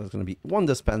 So it's going to be 1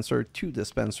 dispenser, 2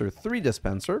 dispenser, 3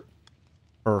 dispenser.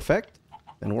 Perfect.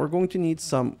 And we're going to need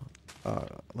some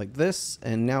like this.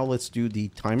 And now let's do the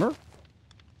timer.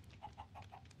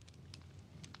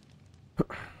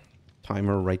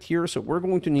 Timer right here. So we're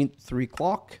going to need 3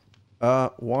 clock.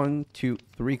 1, 2,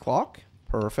 3 clock.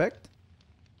 Perfect.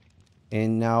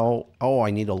 And now, oh,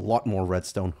 I need a lot more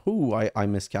redstone. Ooh, I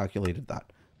miscalculated that.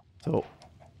 So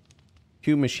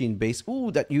 2 machine base.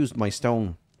 Ooh, that used my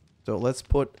stone. So let's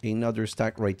put another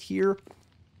stack right here.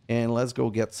 And let's go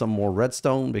get some more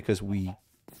redstone because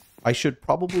I should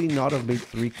probably not have made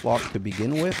 3 clock to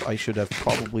begin with. I should have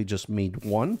probably just made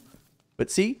 1. But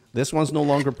see, this one's no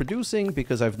longer producing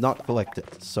because I've not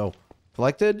collected. So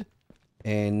collected.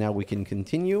 And now we can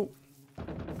continue.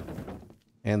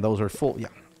 And those are full. Yeah.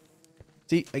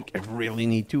 See, I really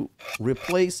need to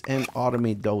replace and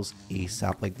automate those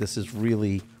ASAP. Like, this is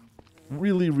really,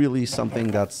 really, really something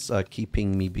that's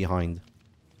keeping me behind.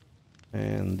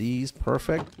 And these,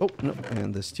 perfect. Oh, no,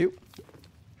 and this too.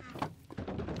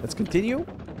 Let's continue.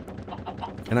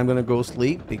 And I'm going to go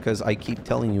sleep because I keep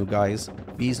telling you guys,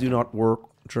 bees do not work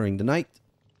during the night.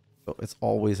 So it's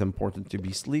always important to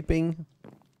be sleeping.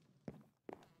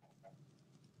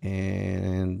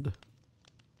 And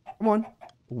come on,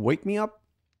 wake me up.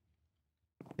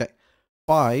 Okay,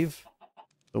 5.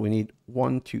 So we need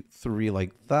 1, 2, 3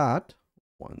 like that.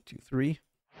 1, 2, 3.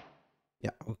 Yeah,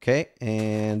 okay.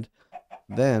 And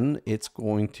then it's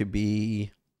going to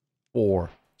be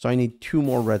 4. So I need 2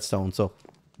 more redstone. So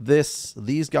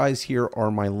these guys here are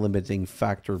my limiting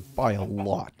factor by a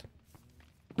lot.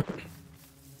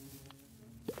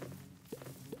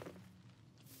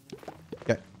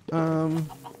 Okay.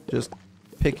 Just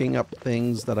picking up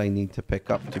things that I need to pick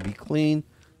up to be clean.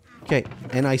 Okay,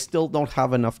 and I still don't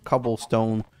have enough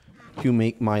cobblestone to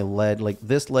make my lead. Like,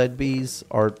 this lead bees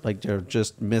are, like, they're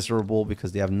just miserable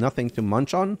because they have nothing to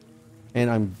munch on.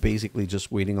 And I'm basically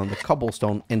just waiting on the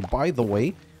cobblestone. And by the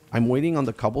way, I'm waiting on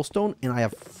the cobblestone, and I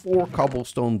have 4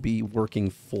 cobblestone bee working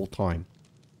full time.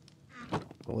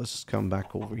 So let's just come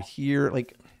back over here.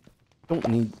 Like, don't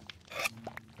need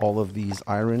all of these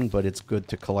iron, but it's good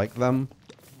to collect them.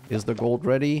 Is the gold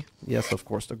ready? Yes, of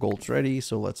course the gold's ready.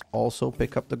 So let's also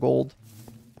pick up the gold.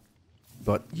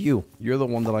 But you're the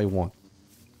one that I want.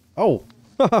 Oh,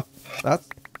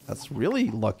 that's really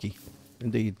lucky.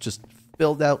 And they just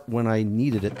filled out when I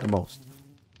needed it the most.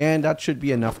 And that should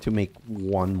be enough to make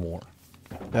 1 more.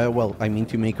 Well, I mean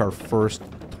to make our first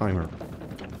timer.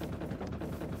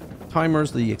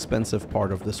 Timer's the expensive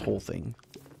part of this whole thing.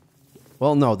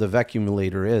 Well, no, the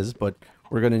vacuumulator is, but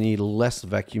we're going to need less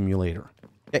vacuumulator.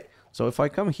 Okay, so if I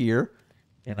come here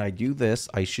and I do this,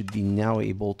 I should be now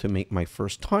able to make my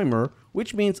first timer,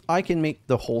 which means I can make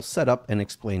the whole setup and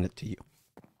explain it to you.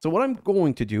 So what I'm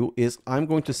going to do is I'm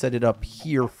going to set it up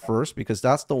here first because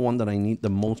that's the one that I need the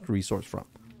most resource from.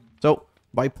 So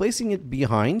by placing it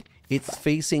behind, it's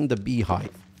facing the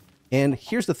beehive. And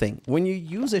here's the thing. When you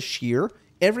use a shear,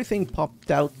 everything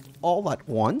popped out all at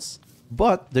once,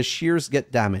 but the shears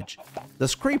get damaged. The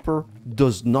scraper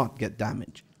does not get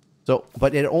damaged. So,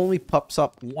 but it only pops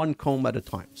up 1 comb at a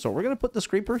time. So we're going to put the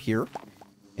scraper here.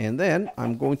 And then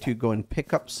I'm going to go and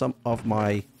pick up some of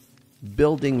my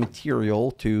building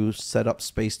material to set up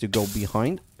space to go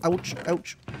behind. Ouch,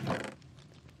 ouch.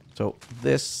 So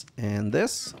this and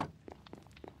this.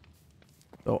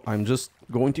 So I'm just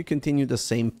going to continue the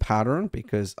same pattern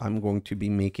because I'm going to be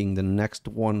making the next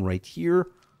one right here.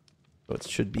 So it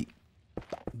should be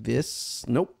this.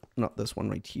 Nope, not this one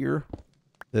right here.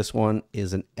 This one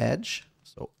is an edge.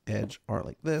 So edge are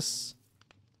like this.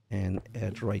 And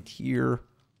edge right here.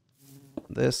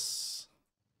 This.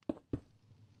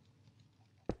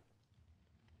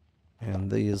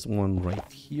 And there's one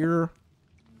right here.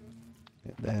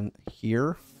 And then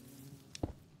here.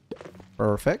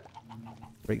 Perfect.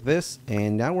 Break this.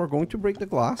 And now we're going to break the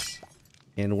glass.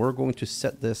 And we're going to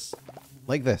set this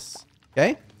like this.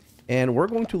 Okay? And we're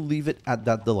going to leave it at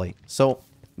that delay. So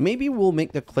maybe we'll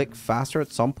make the click faster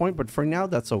at some point, but for now,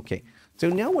 that's okay. So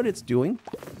now what it's doing,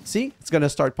 see, it's going to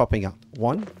start popping out.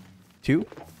 1, 2,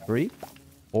 3,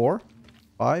 4,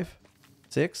 5,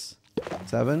 6,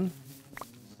 7,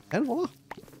 and voila.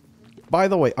 By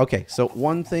the way, okay, so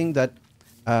one thing that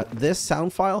this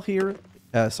sound file here,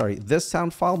 this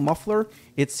sound file muffler,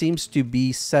 it seems to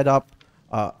be set up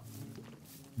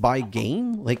by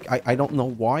game. Like, I don't know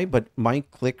why, but my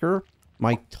clicker,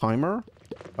 my timer,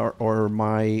 or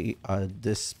my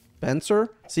dispenser,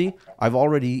 see, I've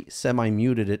already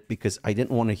semi-muted it because I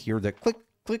didn't want to hear the click,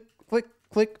 click, click,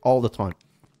 click all the time.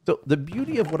 So the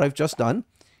beauty of what I've just done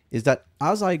is that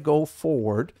as I go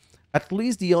forward, at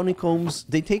least the honeycombs,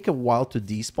 they take a while to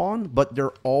despawn, but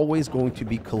they're always going to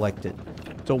be collected.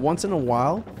 So once in a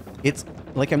while, it's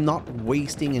like I'm not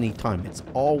wasting any time. It's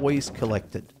always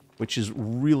collected, which is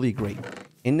really great.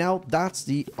 And now that's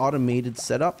the automated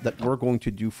setup that we're going to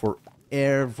do for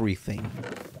everything.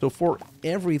 So for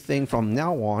everything from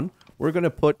now on, we're going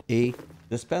to put a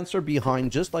dispenser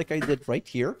behind, just like I did right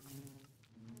here,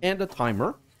 and a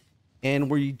timer.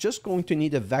 And we're just going to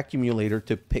need a vacuumulator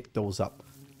to pick those up.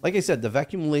 Like I said, the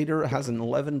vacuumulator has an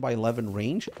 11 by 11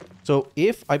 range. So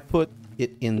if I put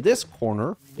it in this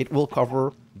corner, it will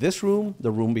cover this room, the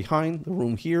room behind, the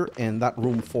room here, and that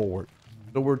room forward.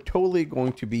 So we're totally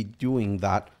going to be doing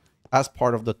that as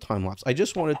part of the time lapse. I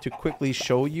just wanted to quickly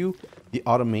show you the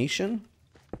automation.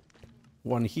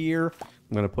 One here.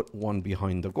 I'm going to put one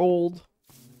behind the gold.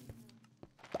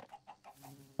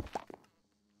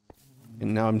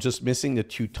 And now I'm just missing the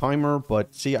 2 timer,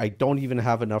 but see, I don't even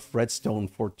have enough redstone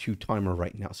for 2 timer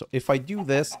right now. So if I do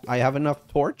this, I have enough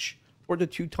torch for the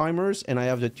 2 timers, and I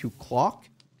have the 2 clock.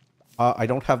 I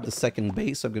don't have the second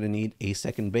base. I'm going to need a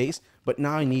second base, but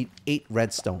now I need 8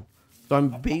 redstone. So I'm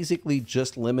basically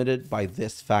just limited by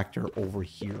this factor over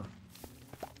here.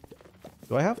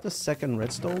 Do I have the second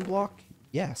redstone block?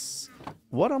 Yes.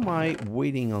 What am I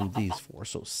waiting on these for?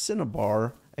 So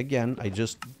Cinnabar, again, I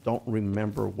just don't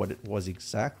remember what it was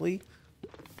exactly.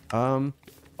 Oh,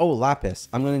 lapis.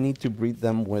 I'm going to need to breed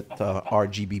them with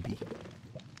RGBB.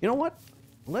 You know what?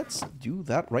 Let's do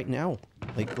that right now.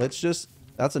 Like, let's just...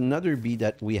 That's another bee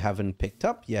that we haven't picked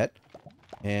up yet.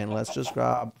 And let's just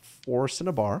grab 4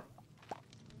 Cinnabar.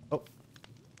 Oh.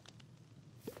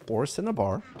 4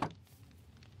 Cinnabar.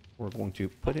 We're going to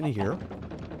put in here.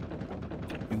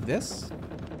 Do this.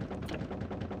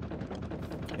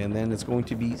 And then it's going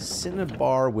to be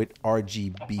Cinnabar with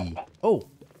RGB. Oh.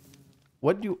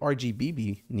 What do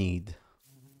RGBB need?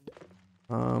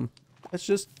 Let's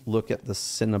just look at the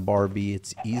Cinnabar bee.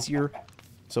 It's easier.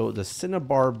 So the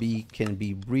Cinnabar bee can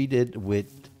be breeded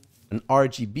with an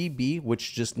RGB bee,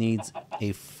 which just needs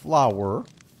a flower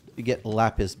to get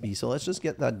lapis bee. So let's just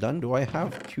get that done. Do I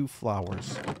have 2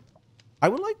 flowers? I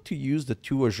would like to use the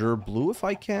 2 azure blue if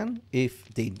I can.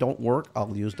 If they don't work,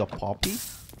 I'll use the poppy.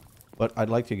 But I'd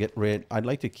like to get rid... I'd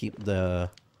like to keep the...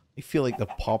 I feel like the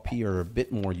poppy are a bit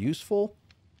more useful.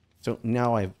 So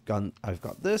now I've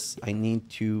got this. I need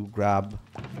to grab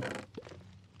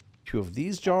 2 of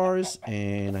these jars,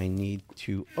 and I need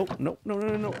to... Oh, no.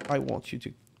 I want you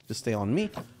to stay on me.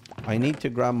 I need to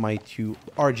grab my 2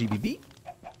 RGBB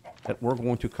that we're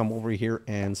going to come over here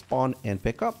and spawn and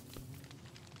pick up.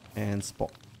 And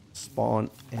spawn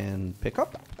and pick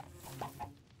up.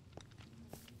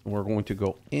 And we're going to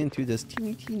go into this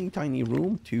teeny tiny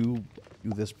room to do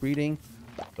this breeding.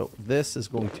 So this is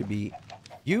going to be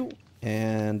you,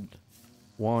 and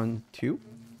 1, 2.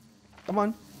 Come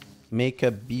on. Make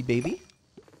a bee baby.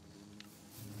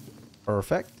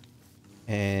 Perfect.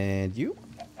 And you.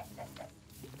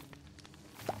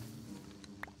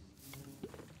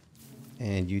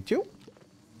 And you too.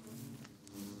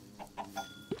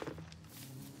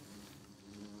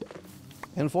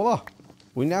 And voila.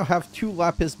 We now have 2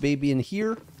 lapis baby in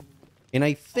here. And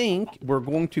I think we're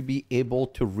going to be able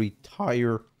to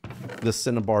retire the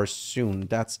Cinnabar soon.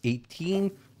 That's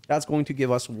 18. That's going to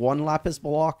give us 1 lapis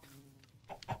block.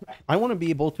 I want to be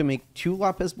able to make 2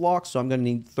 lapis blocks, so I'm going to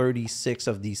need 36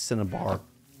 of these Cinnabar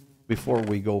before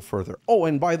we go further. Oh,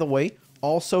 and by the way,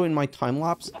 also in my time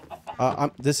lapse,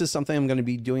 this is something I'm going to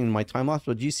be doing in my time lapse.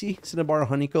 But you see Cinnabar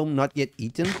honeycomb not yet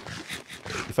eaten?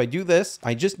 If I do this,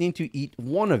 I just need to eat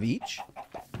one of each.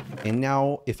 And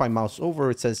now if I mouse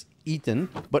over, it says eaten.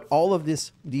 But all of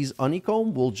these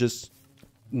honeycomb will just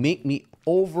make me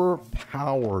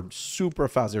overpowered super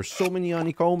fast. There's so many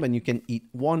honeycomb and you can eat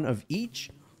one of each.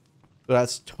 So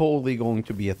that's totally going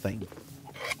to be a thing.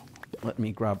 Let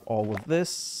me grab all of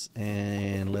this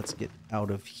and let's get out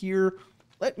of here.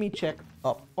 Let me check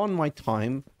up on my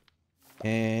time.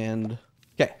 And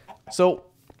okay, so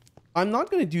I'm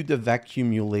not going to do the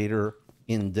vacuumulator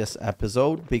in this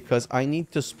episode because I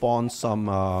need to spawn some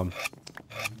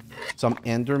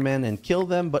endermen and kill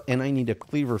them, and I need a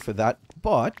cleaver for that.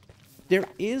 But there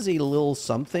is a little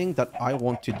something that I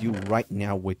want to do right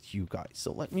now with you guys.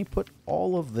 So let me put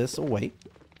all of this away.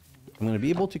 I'm going to be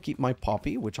able to keep my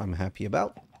poppy, which I'm happy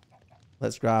about.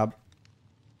 Let's grab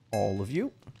all of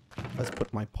you. Let's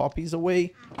put my poppies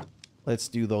away. Let's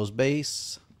do those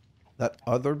base. That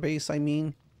other base, I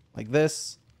mean. Like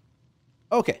this.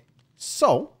 Okay.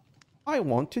 So, I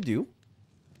want to do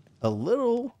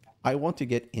I want to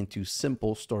get into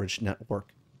simple storage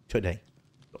network today.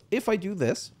 So if I do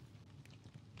this,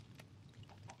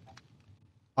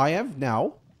 I have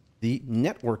now the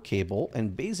network cable,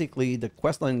 and basically the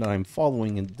quest line that I'm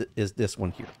following is this one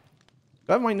here.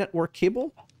 I have my network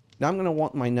cable. Now I'm going to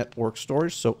want my network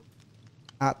storage. So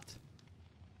at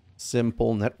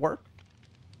simple network,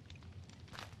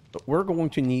 but we're going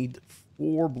to need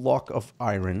 4 block of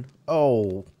iron.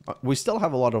 Oh, we still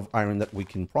have a lot of iron that we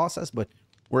can process, but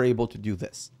we're able to do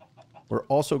this. We're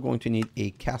also going to need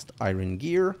a cast iron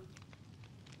gear.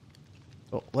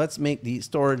 So let's make the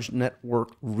storage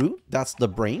network root. That's the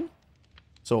brain.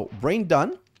 So brain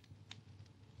done.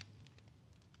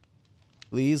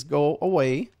 Please go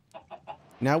away.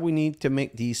 Now we need to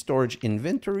make the storage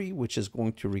inventory, which is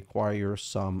going to require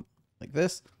some like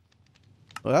this.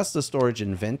 So that's the storage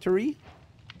inventory.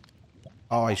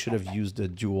 Oh, I should have used the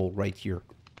dual right here.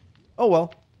 Oh,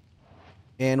 well.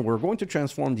 And we're going to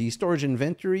transform the storage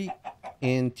inventory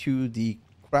into the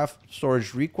craft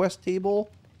storage request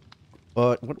table.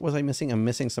 But what was I missing? I'm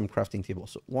missing some crafting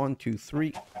tables. So 1, 2,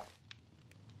 3,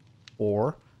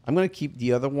 4. I'm going to keep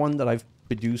the other one that I've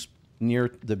produced near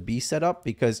the bee setup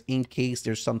because in case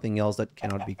there's something else that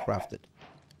cannot be crafted.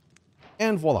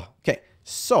 And voila. Okay,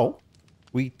 so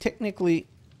we technically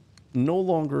no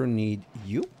longer need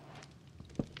you.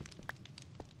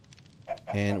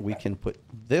 And we can put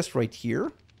this right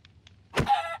here.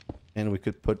 And we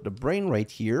could put the brain right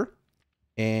here.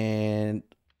 And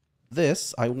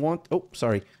this, I want... Oh,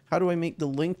 sorry. How do I make the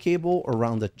link cable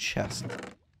around the chest?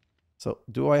 So,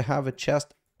 do I have a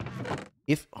chest?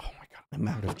 Oh my god, I'm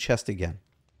out of chest again.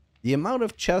 The amount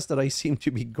of chest that I seem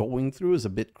to be going through is a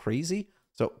bit crazy.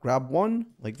 So, grab one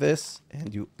like this and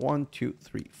do 1, 2,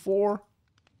 3, 4.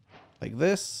 Like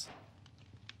this.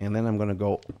 And then I'm going to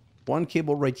go 1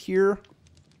 cable right here.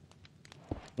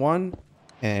 1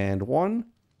 and 1.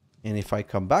 And if I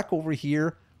come back over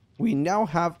here, we now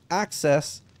have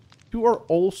access to our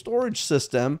old storage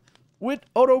system with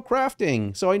auto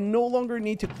crafting. So I no longer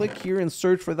need to click here and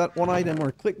search for that one item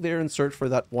or click there and search for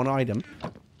that one item.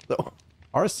 So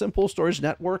our simple storage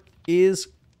network is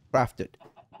crafted.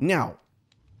 Now,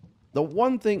 the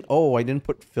one thing, oh, I didn't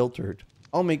put filtered.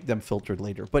 I'll make them filtered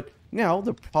later. But now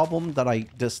the problem that I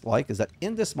dislike is that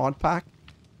in this mod pack,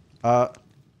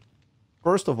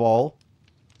 first of all,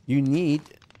 you need,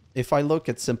 if I look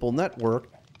at simple network,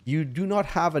 you do not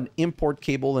have an import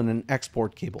cable and an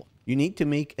export cable. You need to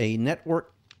make a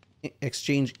network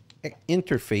exchange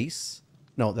interface.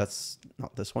 No, that's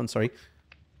not this one, sorry.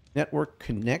 Network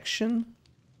connection.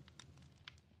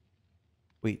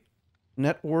 Wait.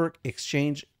 Network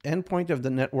exchange endpoint of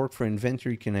the network for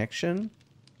inventory connection.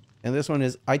 And this one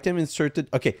is item inserted.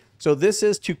 Okay, so this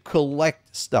is to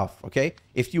collect stuff, okay?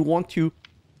 If you want to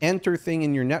enter thing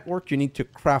in your network, you need to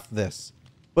craft this.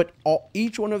 But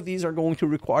each one of these are going to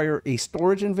require a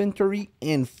storage inventory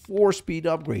and 4-speed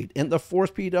upgrade. And the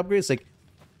 4-speed upgrade is like,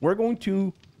 we're going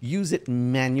to use it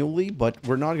manually, but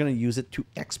we're not going to use it to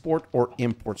export or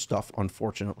import stuff,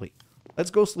 unfortunately. Let's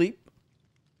go sleep.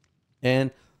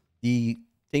 And the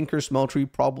Tinker Smeltry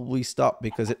probably stopped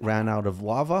because it ran out of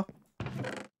lava.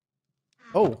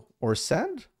 Oh, or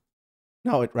sand?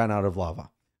 No, it ran out of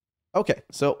lava. Okay,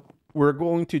 so we're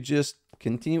going to just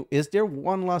continue. Is there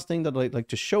one last thing that I'd like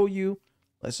to show you?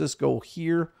 Let's just go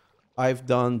here. I've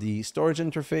done the storage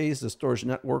interface, the storage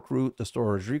network route, the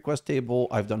storage request table.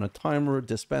 I've done a timer,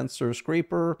 dispenser,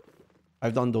 scraper.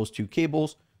 I've done those 2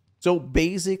 cables. So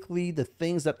basically the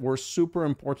things that were super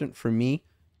important for me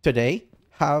today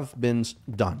have been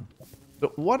done.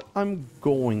 But what I'm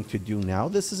going to do now,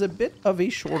 this is a bit of a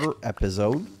shorter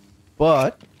episode,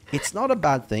 but it's not a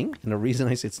bad thing. And the reason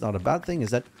I say it's not a bad thing is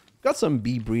that I've got some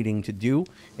bee breeding to do,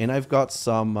 and I've got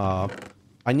some,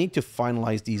 I need to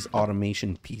finalize these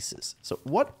automation pieces. So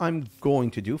what I'm going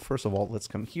to do, first of all, let's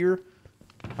come here.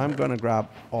 I'm going to grab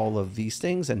all of these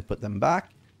things and put them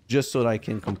back just so that I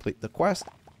can complete the quest.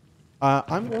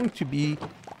 I'm going to be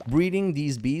breeding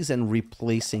these bees and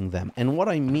replacing them. And what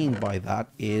I mean by that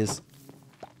is,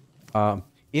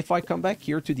 if I come back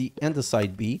here to the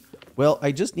Andesite bee, well,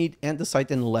 I just need Andesite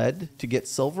and lead to get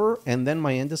silver, and then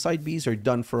my Andesite bees are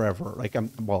done forever. Like,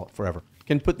 forever.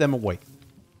 Can put them away.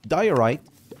 Diorite,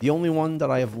 the only one that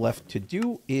I have left to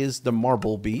do is the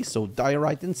marble bee. So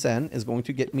diorite and sand is going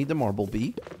to get me the marble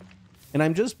bee. And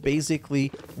I'm just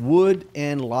basically, wood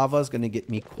and lava is going to get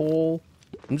me coal.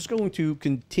 I'm just going to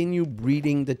continue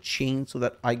breeding the chain so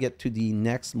that I get to the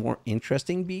next more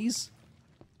interesting bees.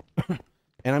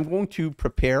 And I'm going to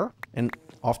prepare, and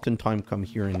oftentimes come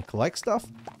here and collect stuff.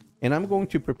 And I'm going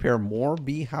to prepare more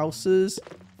bee houses.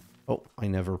 Oh, I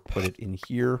never put it in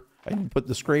here. I didn't put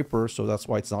the scraper, so that's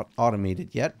why it's not automated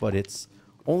yet. But it's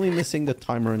only missing the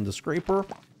timer and the scraper,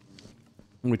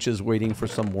 which is waiting for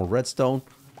some more redstone.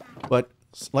 But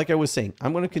like I was saying,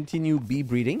 I'm going to continue bee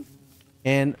breeding.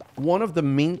 And one of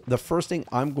the first thing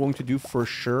I'm going to do for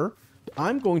sure,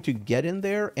 I'm going to get in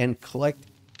there and collect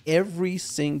every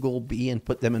single bee and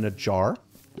put them in a jar.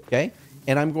 Okay.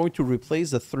 And I'm going to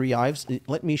replace the 3 hives.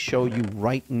 Let me show you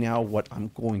right now what I'm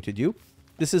going to do.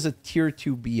 This is a tier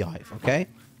 2 beehive. Okay.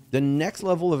 The next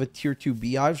level of a tier 2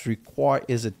 beehives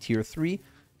is a tier 3.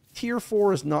 Tier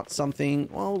 4 is not something,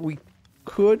 well, we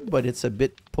could, but it's a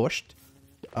bit pushed.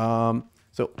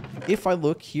 So if I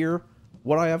look here,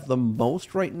 what I have the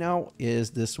most right now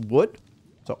is this wood.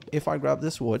 So if I grab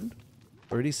this wood,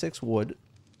 36 wood,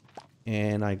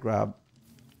 and I grab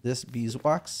this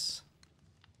beeswax,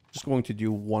 just going to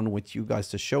do 1 with you guys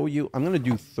to show you. I'm going to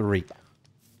do 3.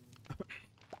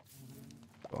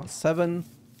 7,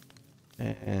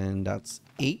 and that's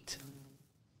 8.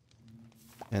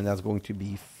 And that's going to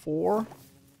be 4.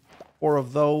 4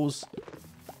 of those.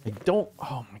 I don't,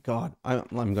 oh my god,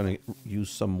 I'm going to use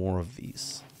some more of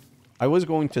these. I was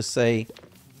going to say,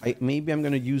 maybe I'm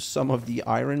going to use some of the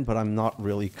iron, but I'm not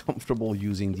really comfortable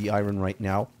using the iron right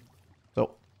now.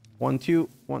 So, 1, 2,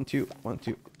 1, 2, 1,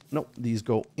 2. Nope, these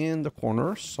go in the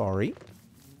corner, sorry.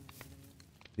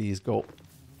 These go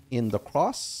in the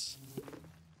cross.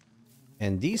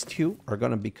 And these 2 are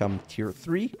going to become tier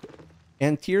 3.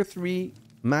 And tier 3,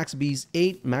 max bees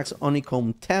 8, max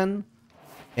honeycomb 10,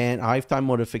 and hive time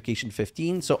modification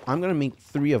 15. So I'm going to make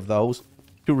 3 of those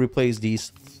to replace these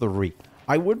 3.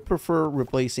 I would prefer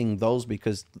replacing those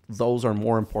because those are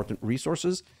more important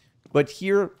resources. But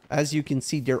here, as you can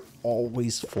see, they're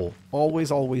always full.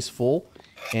 Always full.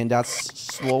 And that's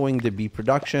slowing the bee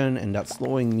production, and that's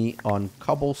slowing me on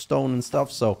cobblestone and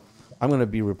stuff. So I'm going to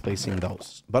be replacing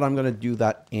those. But I'm going to do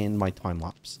that in my time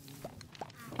lapse.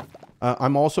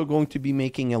 I'm also going to be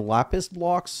making a lapis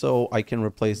block so I can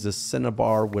replace this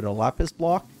cinnabar with a lapis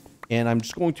block. And I'm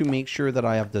just going to make sure that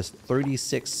I have this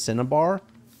 36 cinnabar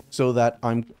so that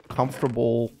I'm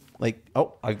comfortable. Like,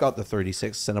 oh, I got the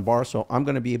 36 cinnabar. So I'm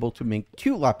going to be able to make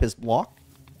 2 lapis block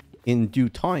in due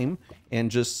time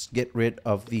and just get rid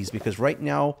of these. Because right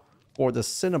now, for the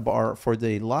cinnabar, for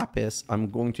the lapis, I'm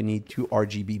going to need 2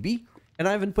 RGBB. And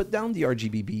I haven't put down the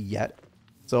RGBB yet.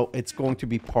 So it's going to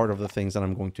be part of the things that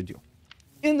I'm going to do.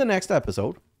 In the next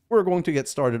episode, we're going to get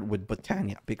started with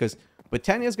Botania, because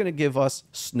Botania is going to give us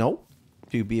snow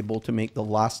to be able to make the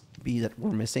last bee that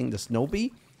we're missing, the snow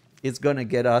bee. It's going to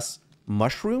get us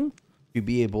mushroom to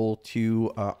be able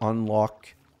to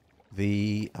unlock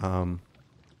the...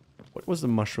 what was the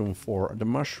mushroom for? The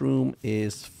mushroom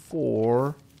is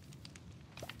for...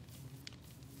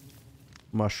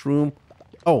 Mushroom...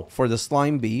 Oh, for the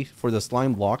slime bee, for the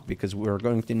slime block, because we're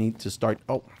going to need to start...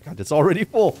 Oh, my God, it's already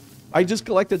full. I just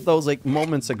collected those like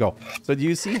moments ago. So do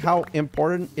you see how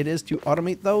important it is to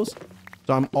automate those?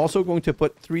 So I'm also going to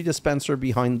put 3 dispenser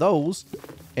behind those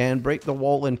and break the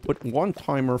wall and put 1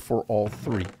 timer for all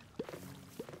 3.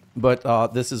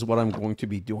 But this is what I'm going to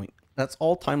be doing. That's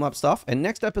all time-lapse stuff. And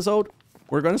next episode,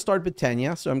 we're going to start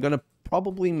Botania. So I'm going to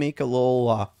probably make a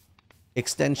little...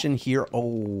 extension here.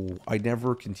 Oh, I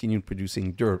never continued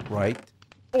producing dirt, right?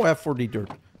 Oh, I have 40 dirt.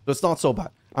 So it's not so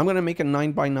bad. I'm going to make a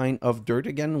 9x9 of dirt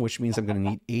again, which means I'm going to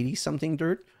need 80 something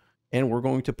dirt. And we're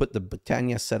going to put the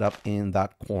Botania setup in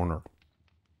that corner.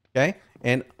 Okay.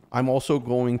 And I'm also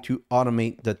going to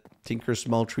automate the Tinker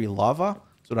Smeltry lava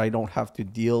so that I don't have to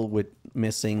deal with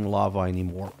missing lava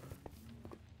anymore.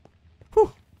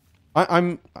 Whew.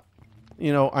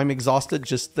 you know, I'm exhausted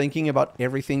just thinking about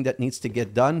everything that needs to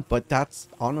get done, but that's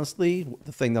honestly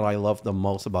the thing that I love the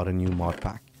most about a new mod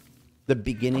pack. The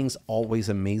beginning's always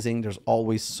amazing. There's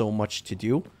always so much to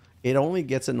do. It only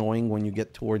gets annoying when you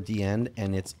get toward the end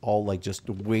and it's all like just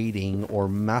waiting or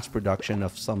mass production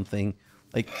of something.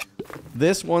 Like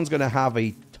this one's going to have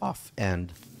a tough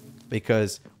end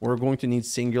because we're going to need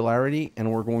singularity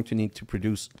and we're going to need to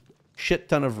produce shit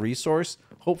ton of resource.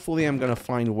 Hopefully I'm going to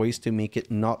find ways to make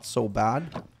it not so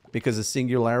bad because the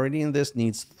singularity in this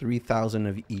needs 3,000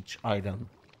 of each item.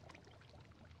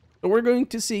 So we're going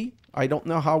to see. I don't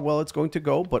know how well it's going to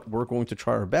go, but we're going to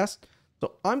try our best.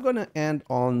 So I'm going to end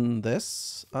on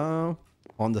this, on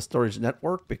the storage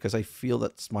network, because I feel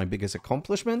that's my biggest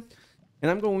accomplishment. And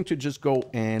I'm going to just go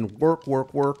and work.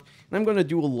 And I'm going to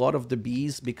do a lot of the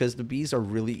bees because the bees are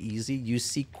really easy. You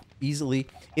see easily,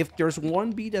 if there's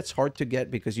one bee that's hard to get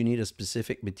because you need a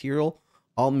specific material,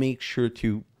 I'll make sure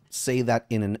to say that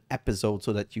in an episode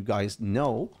so that you guys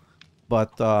know.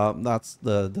 But that's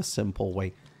the simple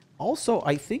way. Also,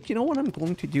 I think, you know what I'm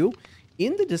going to do?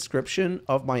 In the description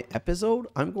of my episode,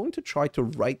 I'm going to try to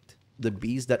write the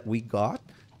bees that we got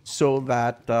so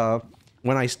that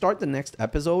when I start the next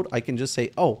episode, I can just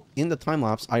say, oh, in the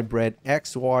time-lapse, I bred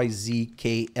X, Y, Z,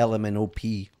 K, L, M, N, O,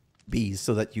 P bees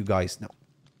so that you guys know.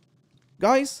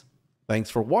 Guys, thanks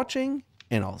for watching,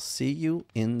 and I'll see you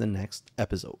in the next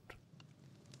episode.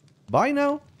 Bye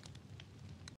now.